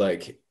about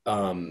like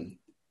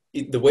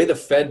the way the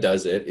Fed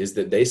does it is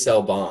that they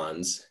sell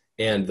bonds,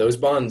 and those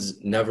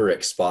bonds never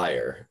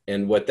expire.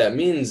 And what that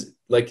means,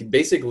 like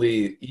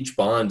basically each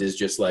bond is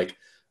just like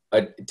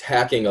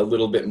tacking a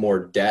little bit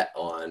more debt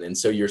on. And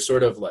so you're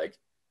sort of like,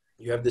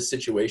 you have this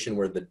situation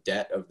where the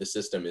debt of the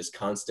system is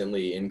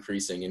constantly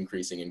increasing.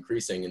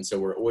 And so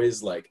we're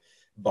always like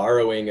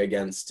borrowing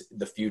against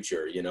the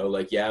future, you know,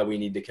 like, yeah, we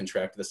need to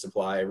contract the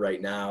supply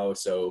right now,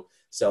 so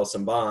sell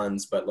some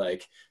bonds, but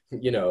like,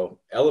 you know,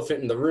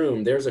 elephant in the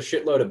room, there's a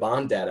shitload of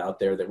bond debt out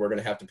there that we're going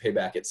to have to pay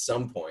back at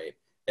some point.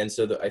 And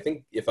so I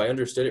think if I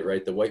understood it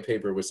right, the white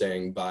paper was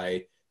saying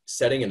by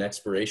setting an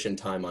expiration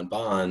time on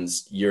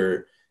bonds,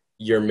 you're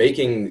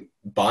making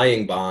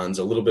buying bonds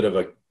a little bit of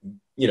a,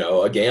 you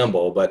know, a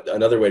gamble. But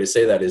another way to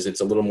say that is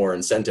it's a little more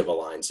incentive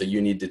aligned. So you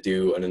need to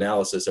do an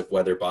analysis of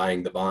whether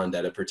buying the bond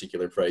at a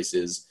particular price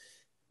is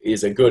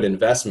a good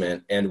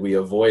investment, and we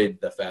avoid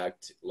the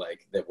fact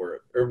like that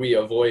we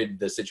avoid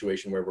the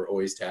situation where we're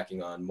always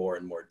tacking on more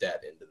and more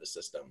debt into the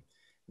system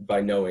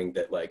by knowing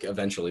that like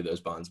eventually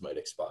those bonds might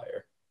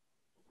expire.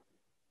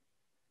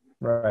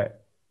 Right.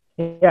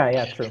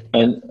 Yeah, true.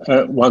 And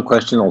one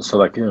question also,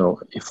 like, you know,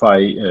 if I,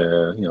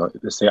 you know,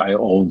 let's say I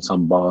own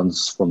some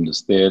bonds from the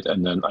state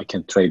and then I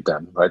can trade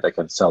them, right? I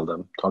can sell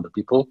them to other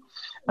people,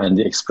 and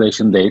the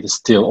expiration date is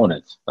still on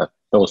it.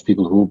 Those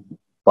people who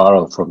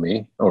borrow from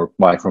me or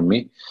buy from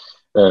me,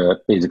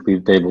 basically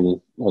they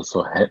will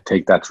also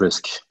take that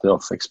risk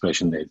of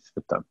expiration date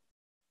with them.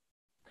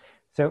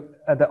 So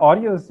the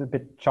audio is a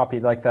bit choppy,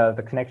 like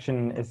the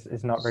connection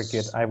is not very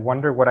good. I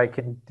wonder what I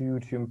can do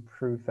to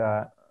improve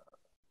that.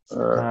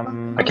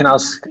 I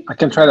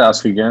can try to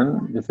ask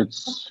again if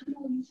it's.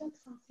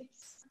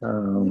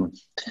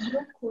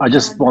 I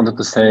just wanted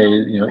to say,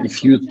 you know,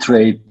 if you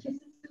trade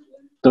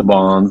the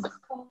bond,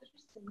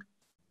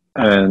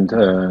 and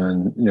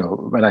you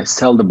know, when I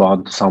sell the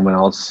bond to someone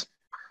else,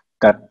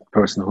 that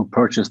person who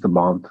purchased the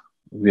bond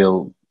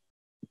will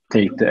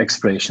take the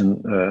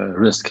expiration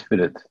risk with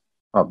it,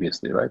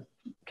 obviously, right?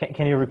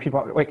 Can you repeat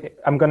what? Wait,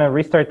 I'm going to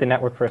restart the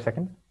network for a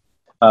second.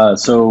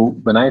 So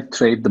when I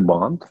trade the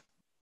bond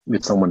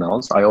with someone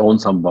else, I own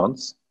some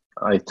bonds,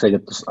 I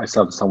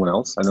sell to someone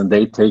else, and then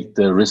they take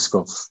the risk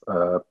of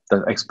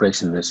the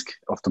expiration risk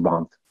of the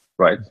bond,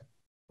 right?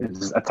 It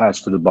is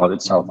attached to the bond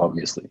itself,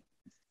 obviously.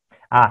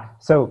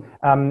 So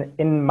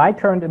in my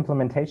current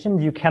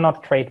implementation, you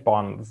cannot trade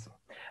bonds.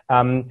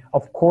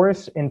 Of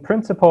course, in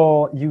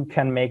principle, you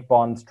can make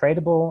bonds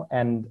tradable,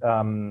 and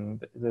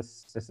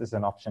this is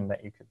an option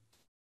that you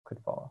could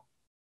follow.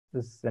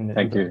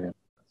 Thank you.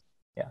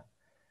 Yeah.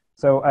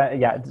 So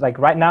yeah, like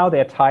right now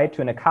they're tied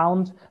to an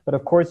account, but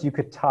of course you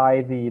could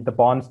tie the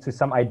bonds to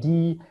some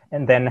ID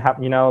and then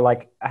have, you know,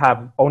 like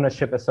have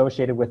ownership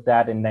associated with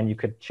that, and then you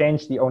could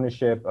change the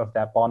ownership of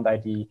that bond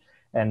ID,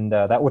 and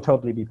that would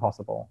totally be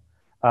possible.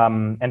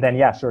 And then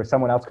yeah, sure,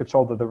 someone else could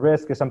shoulder the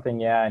risk or something,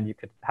 yeah, and you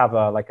could have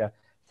a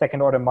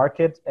second order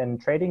market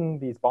and trading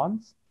these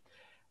bonds.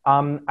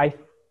 I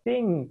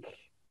think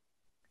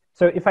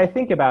so. If I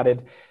think about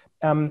it,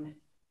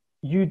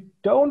 you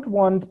don't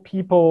want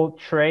people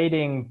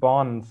trading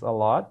bonds a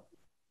lot.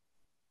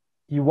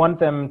 You want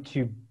them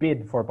to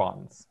bid for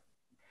bonds.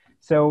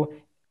 So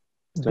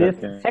this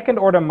second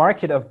order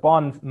market of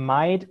bonds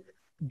might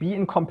be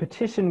in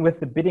competition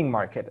with the bidding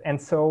market.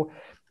 And so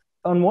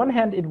on one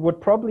hand, it would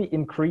probably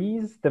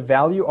increase the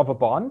value of a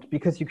bond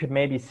because you could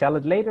maybe sell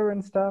it later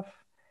and stuff.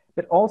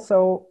 But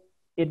also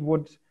it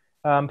would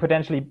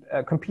potentially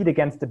compete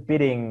against the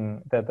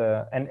bidding,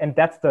 and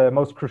that's the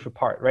most crucial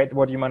part, right?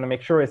 What you want to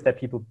make sure is that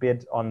people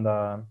bid on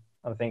the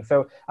thing.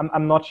 So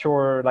I'm not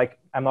sure, like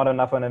I'm not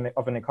enough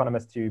of an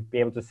economist to be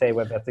able to say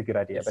whether that's a good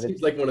idea. But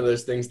it's like one of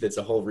those things that's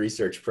a whole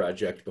research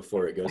project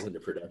before it goes into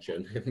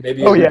production.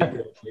 Maybe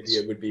maybe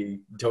it would be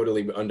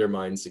totally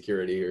undermine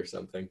security or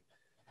something.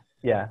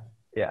 Yeah.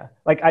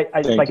 Like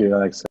Thank you,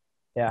 Alex.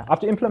 Yeah,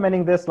 after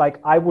implementing this, like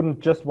I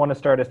wouldn't just want to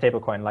start a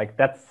stablecoin. Like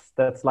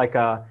that's like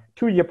a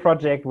 2-year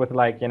project with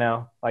like, you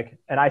know, like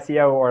an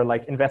ICO or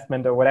like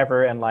investment or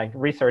whatever, and like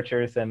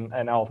researchers and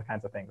all the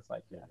kinds of things.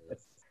 Like, yeah,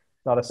 it's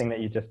not a thing that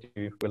you just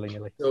do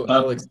willy-nilly. So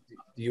Alex,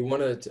 do you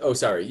want to? Oh,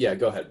 sorry. Yeah,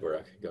 go ahead,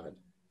 Burak. Go ahead.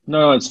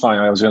 No, it's fine.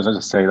 I was going to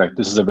just say, like,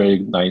 this is a very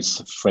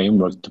nice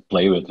framework to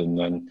play with, and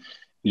then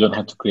you don't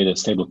have to create a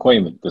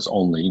stablecoin with this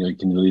only. You know, you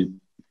can really,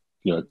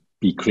 you know,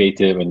 be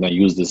creative and then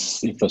use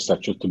this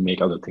infrastructure to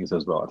make other things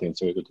as well. I think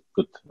it's a very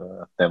good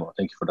demo.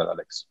 Thank you for that,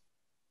 Alex.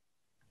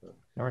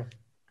 All right.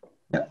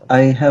 Yeah, I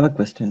have a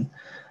question.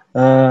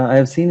 I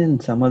have seen in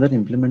some other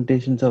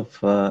implementations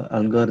of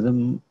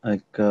algorithm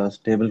like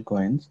stable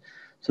coins,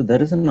 so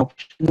there is an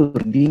option to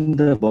redeem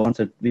the bonds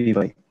that we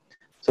buy.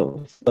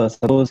 So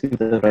suppose if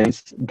the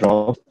price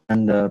drops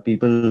and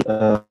people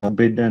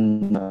bid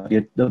and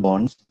get the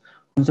bonds,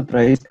 once the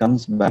price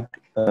comes back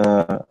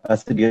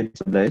as it gets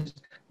stabilized,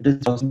 it is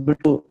possible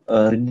to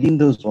redeem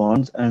those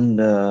bonds and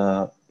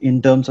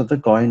in terms of the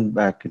coin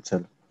back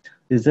itself.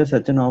 Is there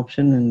such an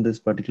option in this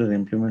particular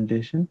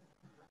implementation?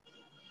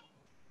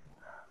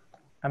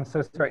 I'm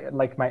so sorry.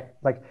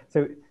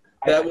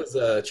 That was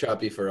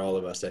choppy for all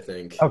of us, I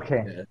think.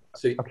 Okay.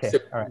 Yeah. Okay. So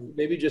all right.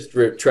 maybe just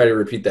try to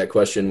repeat that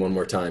question one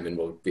more time, and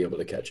we'll be able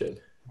to catch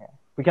it. Yeah.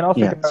 We can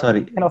also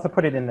sorry. We can also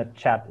put it in the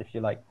chat if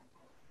you like.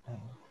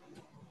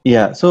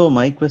 Yeah. So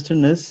my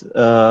question is,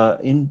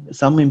 in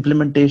some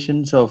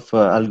implementations of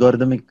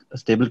algorithmic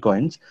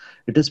stablecoins,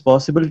 it is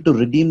possible to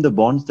redeem the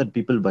bonds that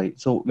people buy.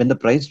 So when the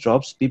price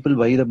drops, people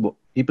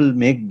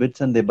make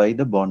bids and they buy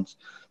the bonds.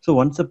 So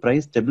once the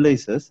price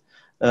stabilizes,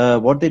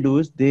 what they do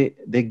is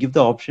they give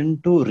the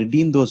option to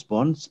redeem those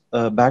bonds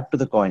back to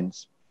the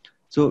coins.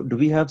 So do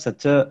we have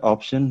such a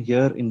option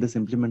here in this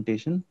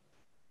implementation?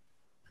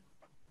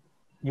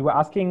 You were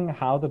asking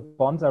how the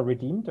bonds are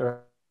redeemed,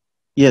 or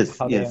yes,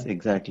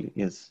 exactly,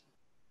 yes.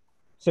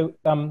 So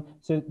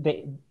so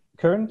they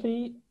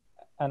currently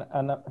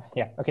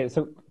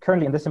so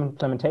currently in this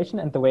implementation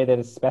and the way that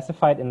is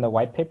specified in the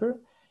white paper,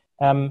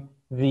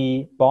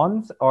 the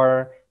bonds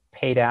are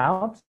paid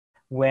out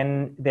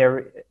when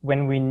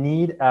we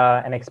need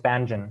an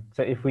expansion.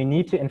 So if we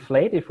need to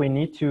inflate, if we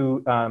need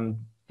to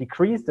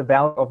decrease the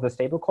value of the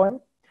stablecoin,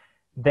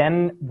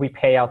 then we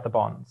pay out the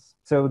bonds.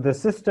 So the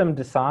system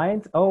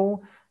decides,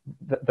 oh,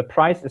 the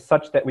price is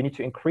such that we need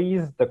to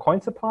increase the coin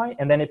supply,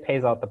 and then it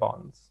pays out the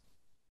bonds.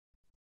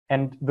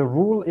 And the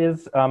rule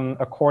is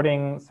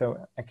according, so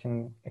I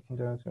can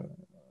go to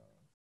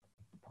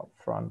top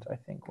front, I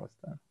think was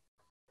the,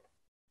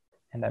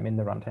 and I'm in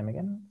the runtime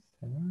again.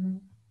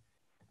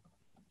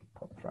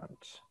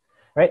 Front.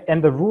 Right,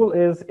 and the rule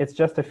is it's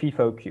just a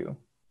FIFO queue.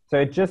 So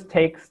it just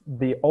takes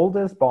the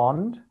oldest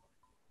bond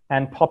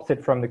and pops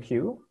it from the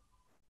queue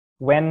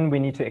when we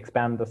need to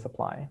expand the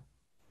supply.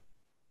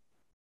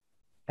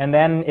 And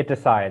then it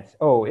decides,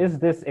 oh, is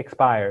this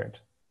expired?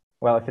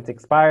 Well, if it's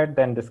expired,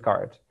 then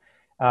discard.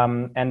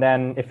 And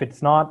then if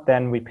it's not,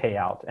 then we pay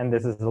out. And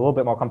this is a little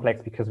bit more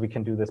complex because we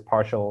can do this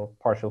partial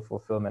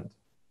fulfillment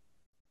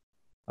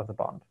of the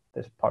bond,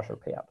 this partial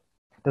payout.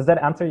 Does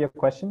that answer your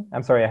question?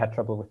 I'm sorry, I had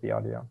trouble with the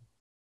audio.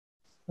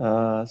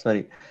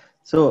 Sorry.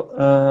 So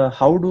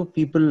how do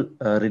people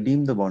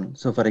redeem the bond?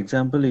 So for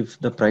example, if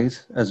the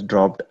price has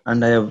dropped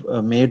and I have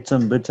made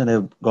some bids and I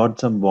have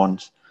got some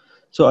bonds,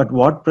 so at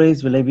what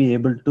price will I be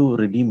able to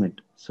redeem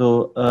it?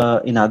 So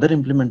in other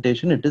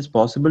implementation, it is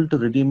possible to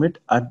redeem it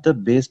at the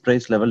base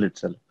price level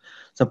itself.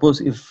 Suppose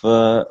if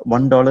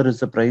 $1 is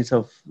the price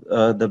of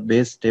the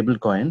base stable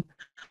coin,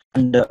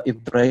 and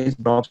if the price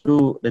drops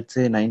to, let's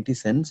say, 90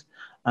 cents,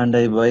 and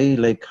I buy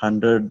like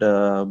 100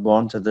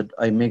 bonds at that,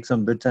 I make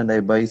some bids and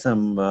I buy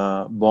some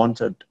bonds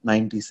at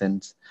 90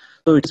 cents.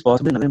 So it's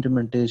possible in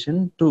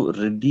implementation to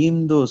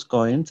redeem those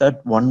coins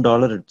at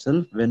 $1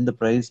 itself when the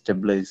price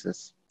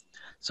stabilizes.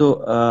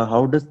 So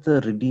how does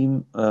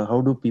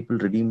how do people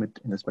redeem it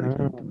in this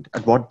particular implementation?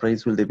 At what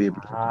price will they be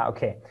able to redeem?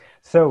 Okay,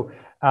 so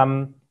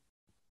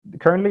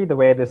currently the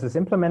way this is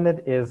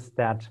implemented is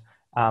that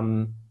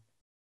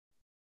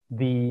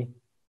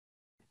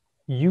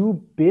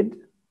you bid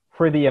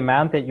for the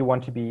amount that you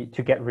want to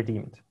get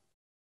redeemed.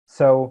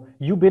 So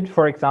you bid,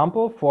 for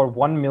example, for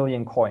 1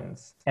 million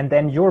coins, and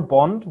then your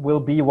bond will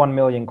be 1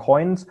 million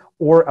coins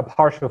or a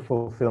partial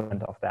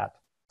fulfillment of that.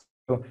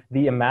 So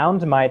the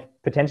amount might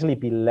potentially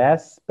be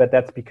less, but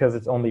that's because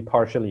it's only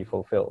partially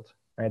fulfilled,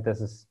 right?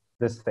 This is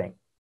this thing.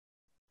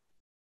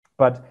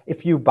 But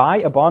if you buy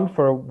a bond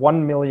for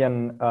 1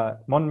 million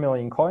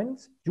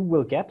coins, you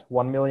will get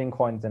 1 million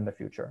coins in the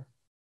future.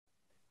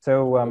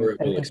 So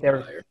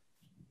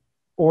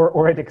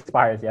or it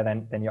expires, yeah,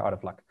 then you're out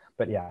of luck.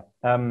 But yeah,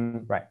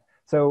 right.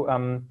 So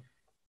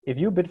if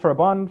you bid for a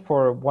bond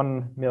for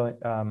 1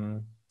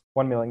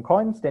 million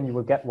coins, then you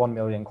will get 1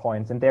 million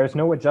coins, and there's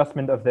no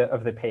adjustment of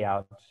the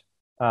payout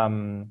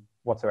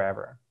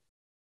whatsoever.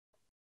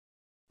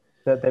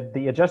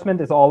 The adjustment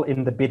is all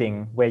in the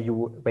bidding, where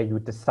you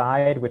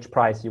decide which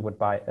price you would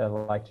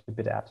like to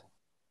bid at.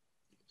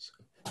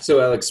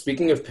 So Alex,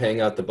 speaking of paying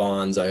out the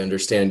bonds, I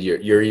understand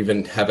you're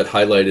even have it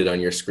highlighted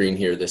on your screen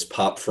here, this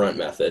pop front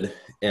method.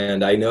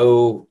 And I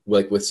know,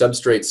 like with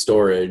Substrate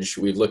storage,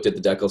 we've looked at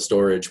the Decal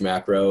storage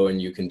macro,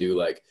 and you can do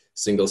like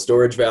single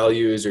storage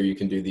values, or you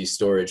can do these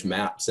storage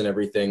maps and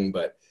everything.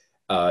 But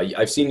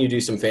I've seen you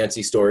do some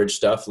fancy storage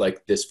stuff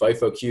like this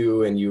FIFO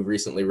queue, and you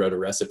recently wrote a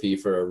recipe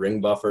for a ring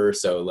buffer.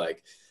 So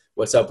like,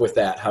 what's up with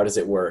that? How does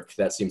it work?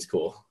 That seems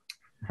cool.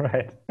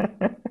 Right.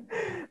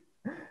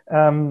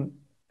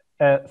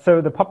 So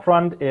the pop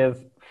front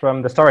is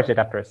from the storage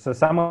adapters. So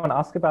someone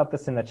asked about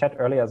this in the chat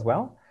earlier as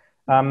well.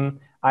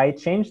 I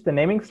changed the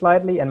naming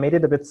slightly and made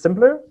it a bit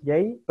simpler,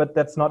 yay, but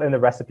that's not in the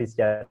recipes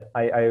yet.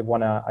 I will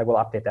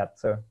update that.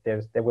 So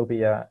there will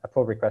be a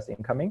pull request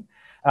incoming.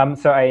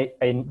 So I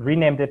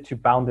renamed it to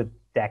bounded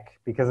deck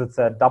because it's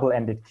a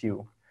double-ended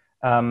queue.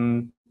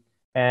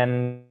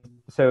 And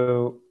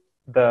so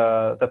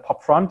the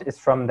pop front is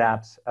from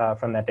that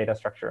data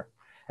structure.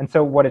 And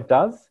so what it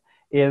does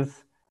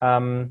is,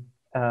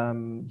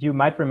 you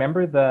might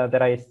remember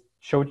that I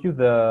showed you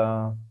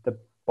the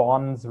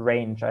bonds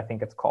range, I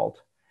think it's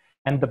called.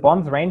 And the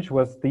bonds range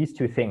was these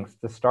two things,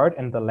 the start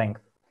and the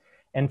length.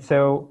 And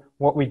so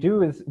what we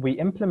do is we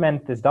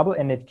implement this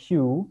double-ended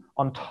queue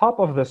on top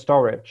of the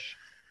storage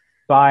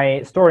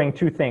by storing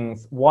two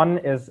things. One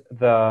is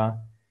this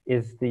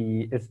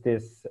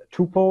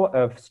tuple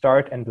of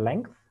start and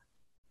length.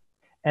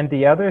 And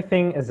the other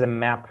thing is a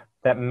map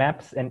that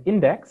maps an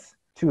index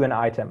to an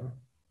item.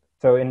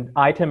 So an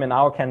item in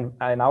our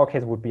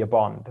case would be a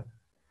bond.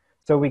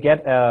 So we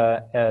get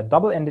a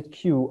double-ended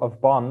queue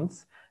of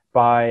bonds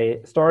by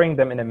storing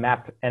them in a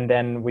map, and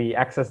then we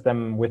access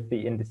them with the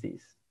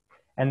indices.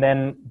 And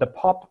then the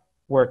pop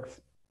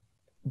works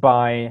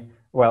by,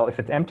 well, if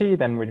it's empty,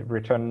 then we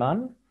return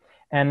none.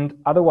 And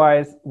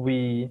otherwise,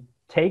 we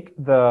take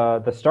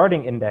the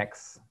starting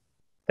index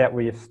that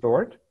we have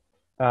stored.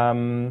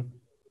 We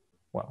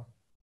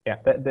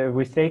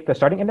take the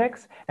starting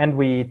index, and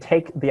we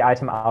take the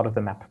item out of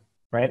the map,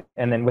 right?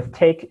 And then with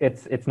take,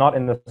 it's not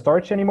in the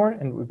storage anymore,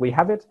 and we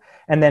have it,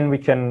 and then we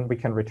can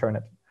return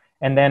it.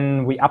 And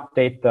then we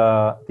update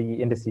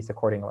the indices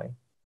accordingly.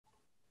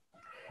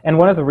 And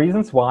one of the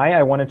reasons why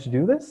I wanted to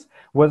do this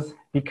was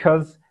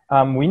because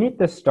we need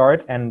the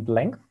start and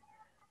length.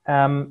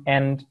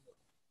 And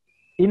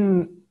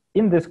in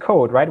this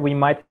code, right, we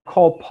might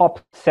call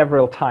pop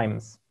several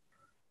times.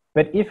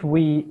 But if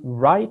we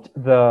write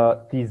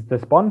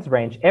this bonds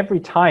range every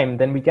time,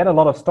 then we get a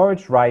lot of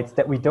storage writes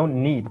that we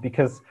don't need,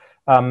 because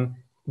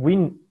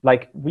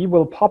we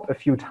will pop a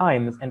few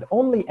times, and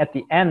only at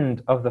the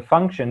end of the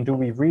function do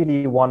we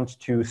really want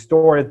to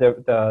store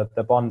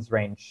the bonds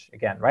range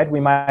again, right? We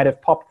might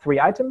have popped 3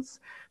 items,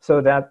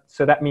 so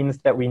that means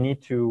that we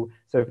need to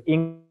sort of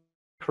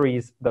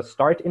increase the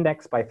start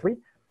index by 3,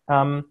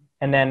 and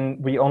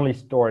then we only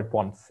store it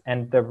once.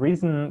 And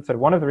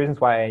one of the reasons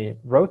why I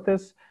wrote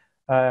this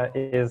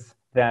is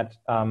that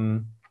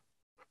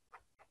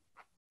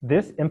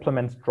this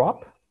implements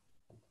drop.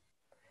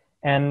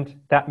 And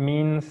that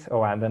means,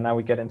 and then now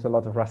we get into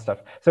lots of Rust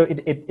stuff. So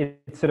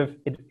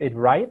it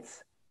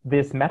writes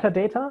this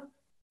metadata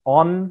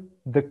on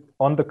the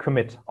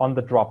commit, on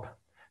the drop.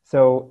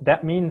 So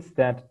that means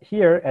that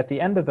here at the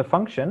end of the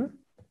function,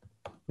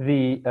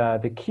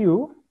 the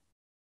queue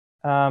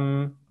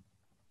the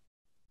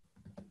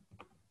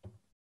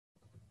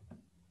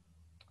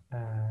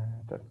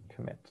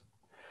commit,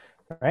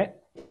 right?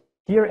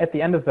 Here at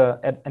the end of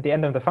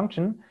the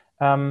function,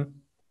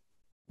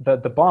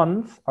 the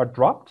bonds are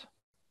dropped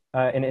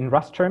in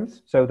Rust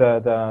terms. So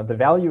the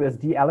value is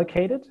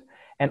deallocated,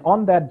 and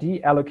on that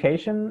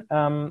deallocation,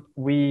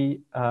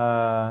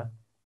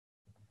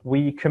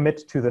 we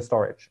commit to the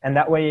storage. And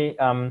that way,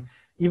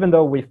 even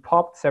though we've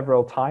popped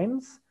several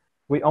times,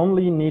 we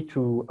only need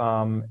to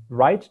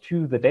write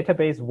to the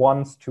database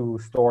once to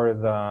store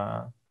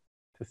the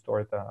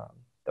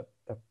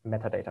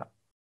metadata,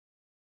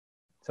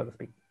 so to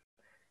speak.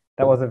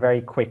 That was a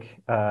very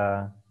quick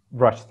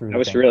rush through. That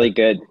was really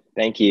good.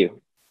 Thank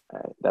you.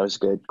 That was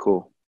good.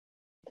 Cool.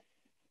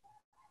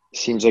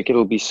 Seems like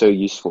it'll be so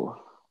useful.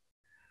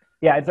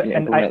 Yeah,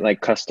 implement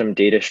like custom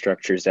data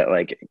structures that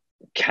like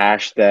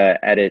cache the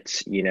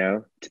edits,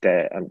 to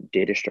the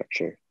data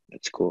structure.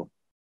 That's cool.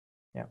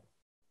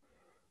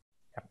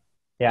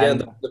 Yeah.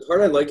 And the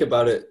part I like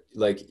about it,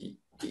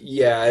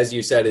 as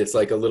you said, it's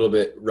like a little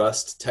bit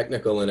Rust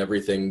technical and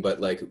everything,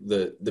 but like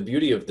the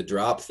beauty of the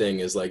drop thing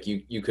is like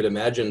you could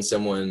imagine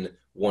someone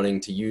wanting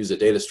to use a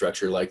data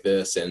structure like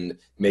this and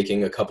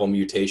making a couple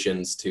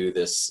mutations to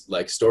this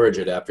like storage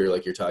adapter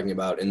like you're talking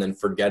about, and then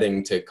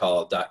forgetting to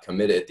call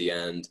 .commit at the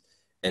end.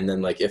 And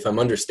then like, if I'm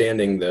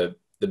understanding the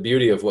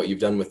beauty of what you've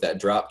done with that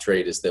drop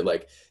trait is that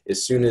like,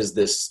 as soon as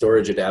this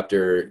storage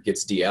adapter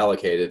gets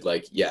deallocated,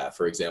 like,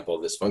 for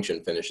example, this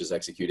function finishes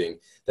executing,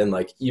 then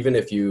like, even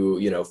if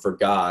you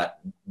forgot,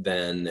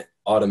 then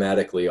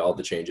automatically all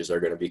the changes are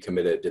going to be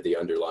committed to the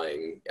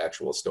underlying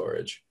actual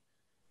storage.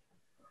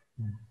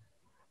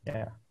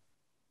 Yeah,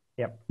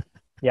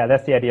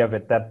 that's the idea of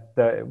it,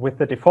 that with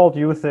the default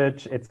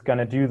usage, it's going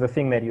to do the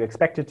thing that you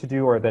expect it to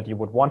do, or that you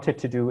would want it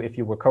to do if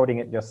you were coding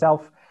it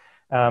yourself.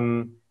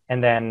 And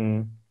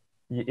then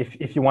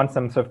if you want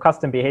some sort of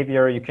custom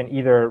behavior, you can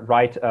either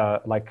write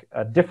like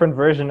a different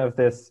version of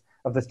this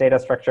data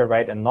structure,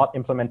 right, and not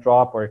implement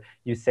drop, or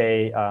you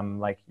say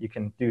like you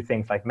can do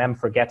things like mem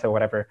forget or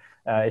whatever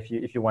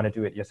if you want to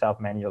do it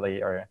yourself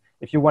manually, or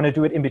if you want to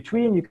do it in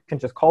between, you can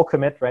just call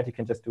commit, right? You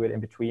can just do it in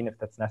between if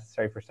that's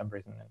necessary for some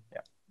reason.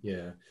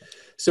 Yeah.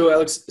 So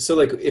Alex,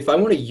 like if I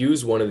want to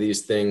use one of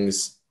these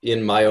things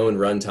in my own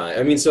runtime,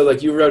 I mean, so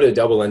like you wrote a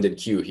double-ended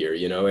queue here,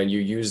 and you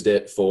used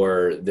it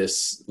for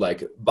this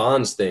like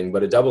bonds thing,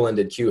 but a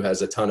double-ended queue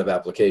has a ton of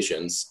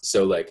applications.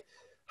 So like,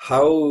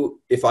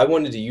 if I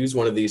wanted to use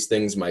one of these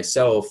things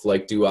myself,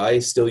 like, do I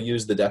still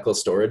use the decal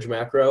storage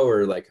macro,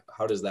 or like,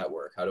 how does that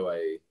work? How do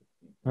I?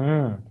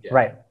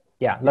 Right.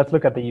 Yeah. Let's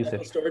look at the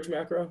usage. Decal storage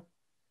macro.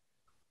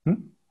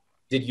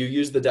 Did you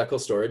use the decal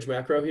storage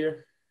macro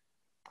here?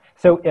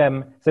 So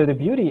the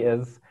beauty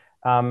is,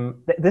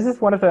 this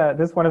is one of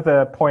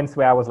the points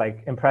where I was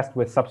like impressed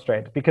with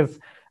Substrate, because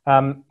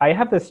I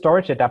have this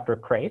storage adapter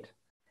crate,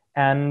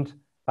 And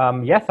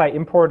yes, I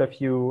import a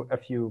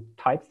few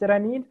types that I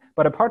need,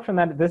 but apart from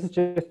that, this is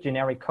just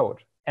generic code.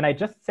 And I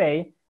just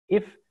say,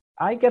 if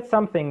I get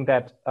something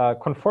that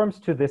conforms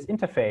to this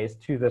interface,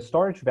 to the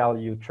storage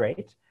value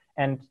trait,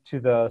 and to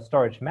the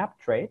storage map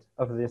trait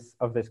of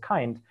this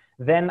kind,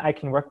 then I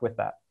can work with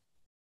that.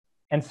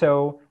 And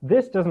so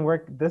this doesn't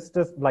work. This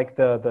does, like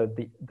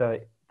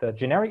the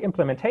generic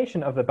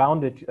implementation of the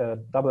bounded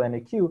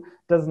double-ended queue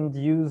doesn't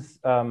use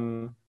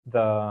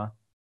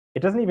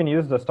it doesn't even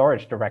use the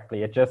storage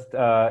directly. It just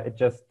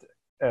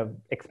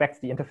expects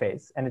the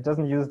interface, and it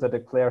doesn't use the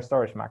declare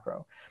storage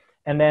macro.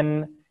 And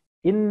then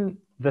in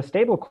the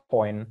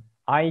stablecoin,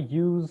 I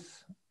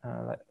use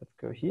let's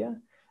go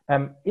here.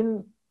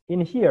 In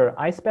here,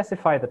 I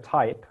specify the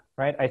type,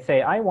 right? I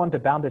say I want a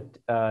bounded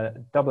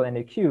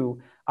double-ended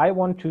queue. I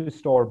want to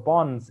store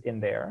bonds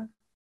in there.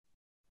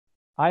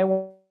 I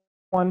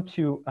want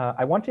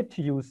it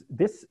to use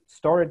this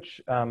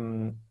storage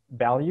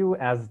value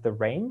as the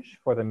range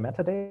for the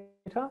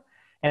metadata,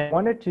 and I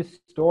wanted to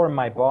store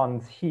my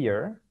bonds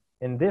here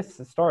in this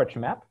storage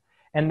map,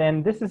 and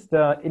then this is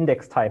the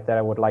index type that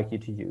I would like you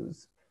to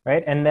use,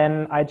 right? And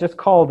then I just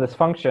call this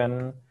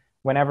function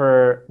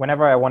whenever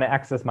I want to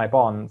access my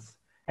bonds,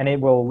 and it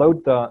will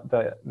load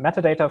the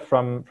metadata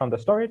from the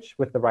storage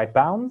with the right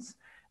bounds.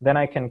 Then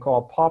I can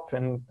call pop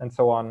and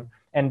so on.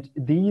 And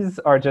these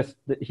are just,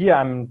 here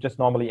I'm just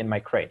normally in my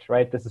crate,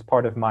 right? This is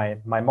part of my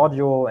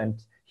module, and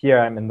here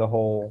I'm in the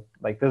whole,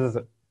 like this is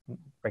a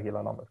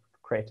regular normal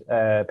crate,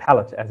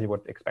 palette as you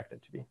would expect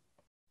it to be.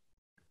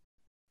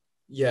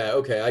 Yeah,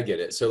 okay, I get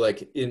it. So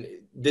like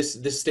in this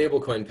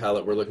stablecoin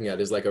palette we're looking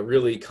at is like a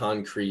really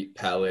concrete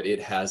palette.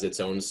 It has its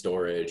own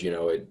storage,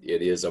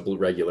 it is a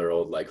regular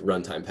old like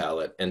runtime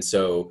palette. And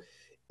so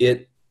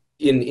in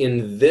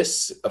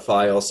this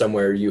file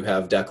somewhere you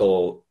have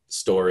decal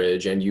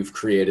storage, and you've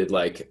created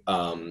like,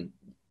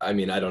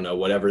 I don't know,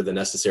 whatever the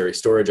necessary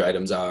storage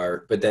items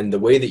are, but then the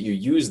way that you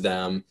use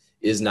them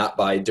is not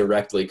by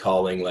directly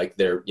calling like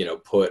their,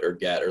 put or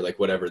get or like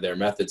whatever their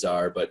methods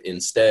are, but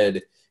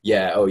instead,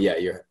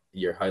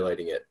 you're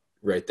highlighting it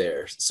right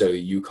there. So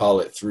you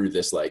call it through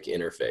this like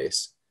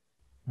interface.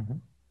 Mm-hmm.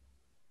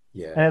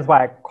 Yeah. And that's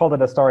why I called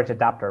it a storage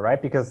adapter,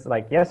 right? Because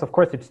like, yes, of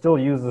course, it still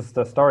uses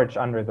the storage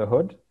under the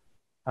hood.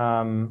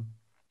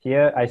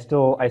 Here, I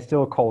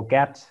still call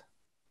get,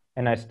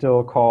 and I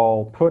still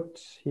call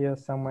put here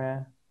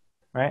somewhere,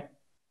 right?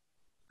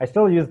 I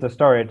still use the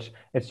storage.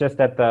 It's just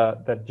that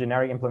the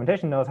generic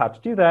implementation knows how to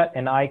do that,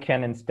 and I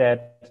can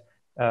instead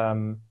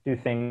do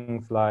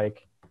things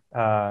like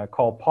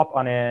call pop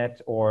on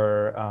it,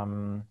 or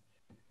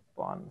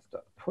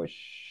bonds.push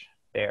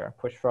there,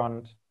 push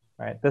front,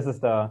 right? This is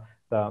the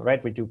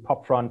right. We do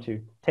pop front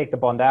to take the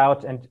bond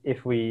out, and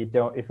if we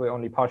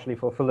only partially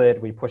fulfill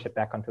it, we push it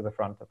back onto the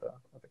front of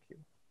the queue.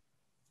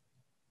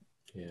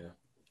 Yeah.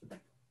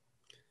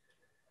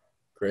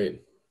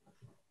 Great.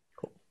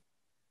 Cool.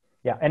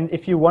 Yeah, and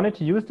if you wanted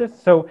to use this,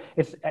 so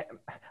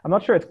I'm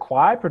not sure it's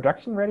quite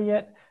production ready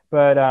yet,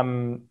 but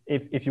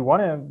if you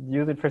want to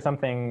use it for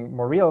something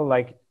more real,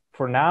 like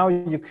for now,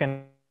 you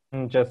can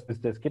just use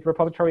this Git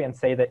repository and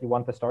say that you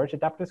want the storage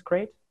adapters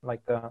crate,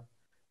 like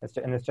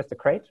it's just a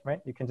crate,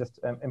 right? You can just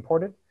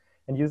import it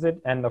and use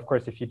it. And of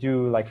course, if you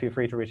do, like, feel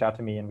free to reach out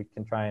to me, and we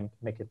can try and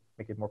make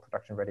it more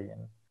production ready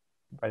and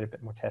write a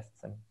bit more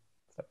tests and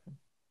stuff.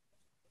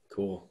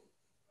 Cool.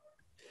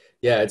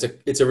 Yeah,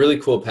 it's a really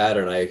cool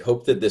pattern. I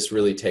hope that this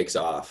really takes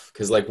off,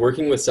 because like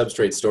working with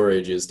substrate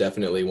storage is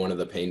definitely one of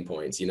the pain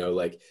points.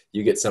 Like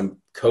you get some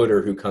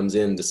coder who comes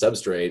into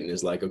Substrate and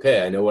is like,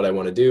 okay, I know what I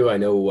want to do. I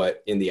know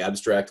what in the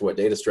abstract, what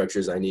data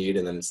structures I need.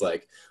 And then it's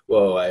like,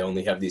 whoa, I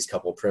only have these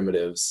couple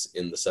primitives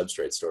in the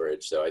Substrate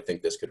storage. So I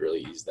think this could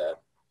really ease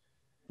that.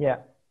 Yeah,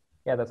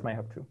 that's my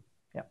hope too.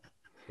 Yeah.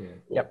 Cool.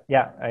 Yep.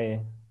 Yeah, I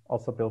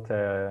also built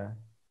a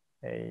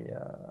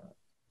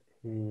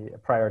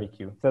priority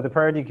queue. So the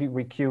priority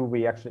queue we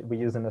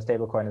use in the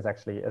stablecoin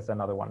is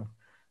another one,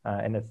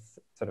 and it's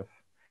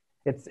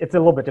it's a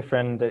little bit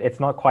different. It's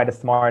not quite as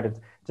smart. It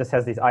just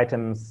has these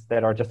items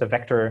that are just a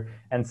vector,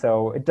 and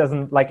so it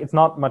doesn't it's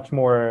not much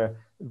more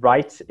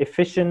write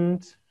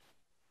efficient.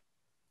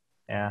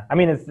 Yeah,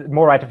 it's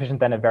more write efficient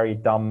than a very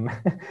dumb,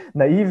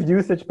 naive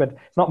usage, but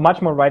it's not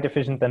much more write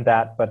efficient than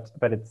that. But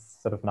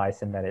it's sort of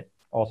nice in that it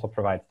also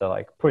provides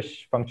the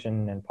push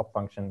function and pop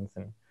functions,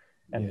 and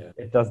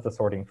it does the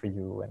sorting for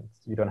you, and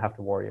you don't have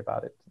to worry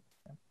about it.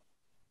 Yeah.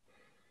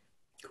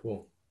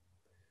 Cool.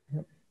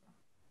 Yep.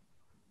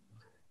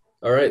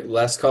 All right,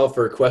 last call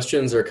for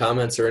questions or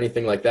comments or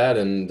anything like that,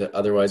 and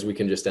otherwise we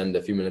can just end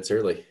a few minutes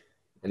early.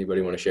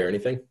 Anybody want to share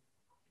anything?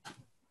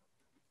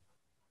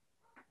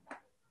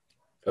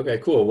 Okay,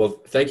 cool. Well,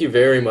 thank you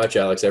very much,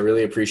 Alex. I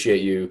really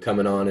appreciate you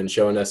coming on and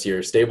showing us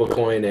your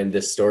stablecoin and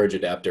this storage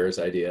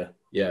adapters idea.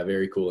 Yeah,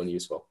 very cool and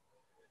useful.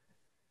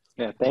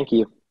 Yeah, thank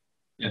you.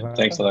 Yeah,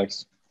 thanks,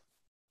 Alex.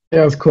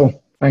 Yeah, it was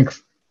cool.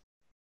 Thanks.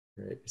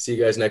 All right. See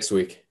you guys next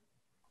week.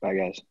 Bye,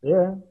 guys.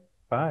 Yeah.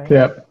 Bye.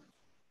 Yeah.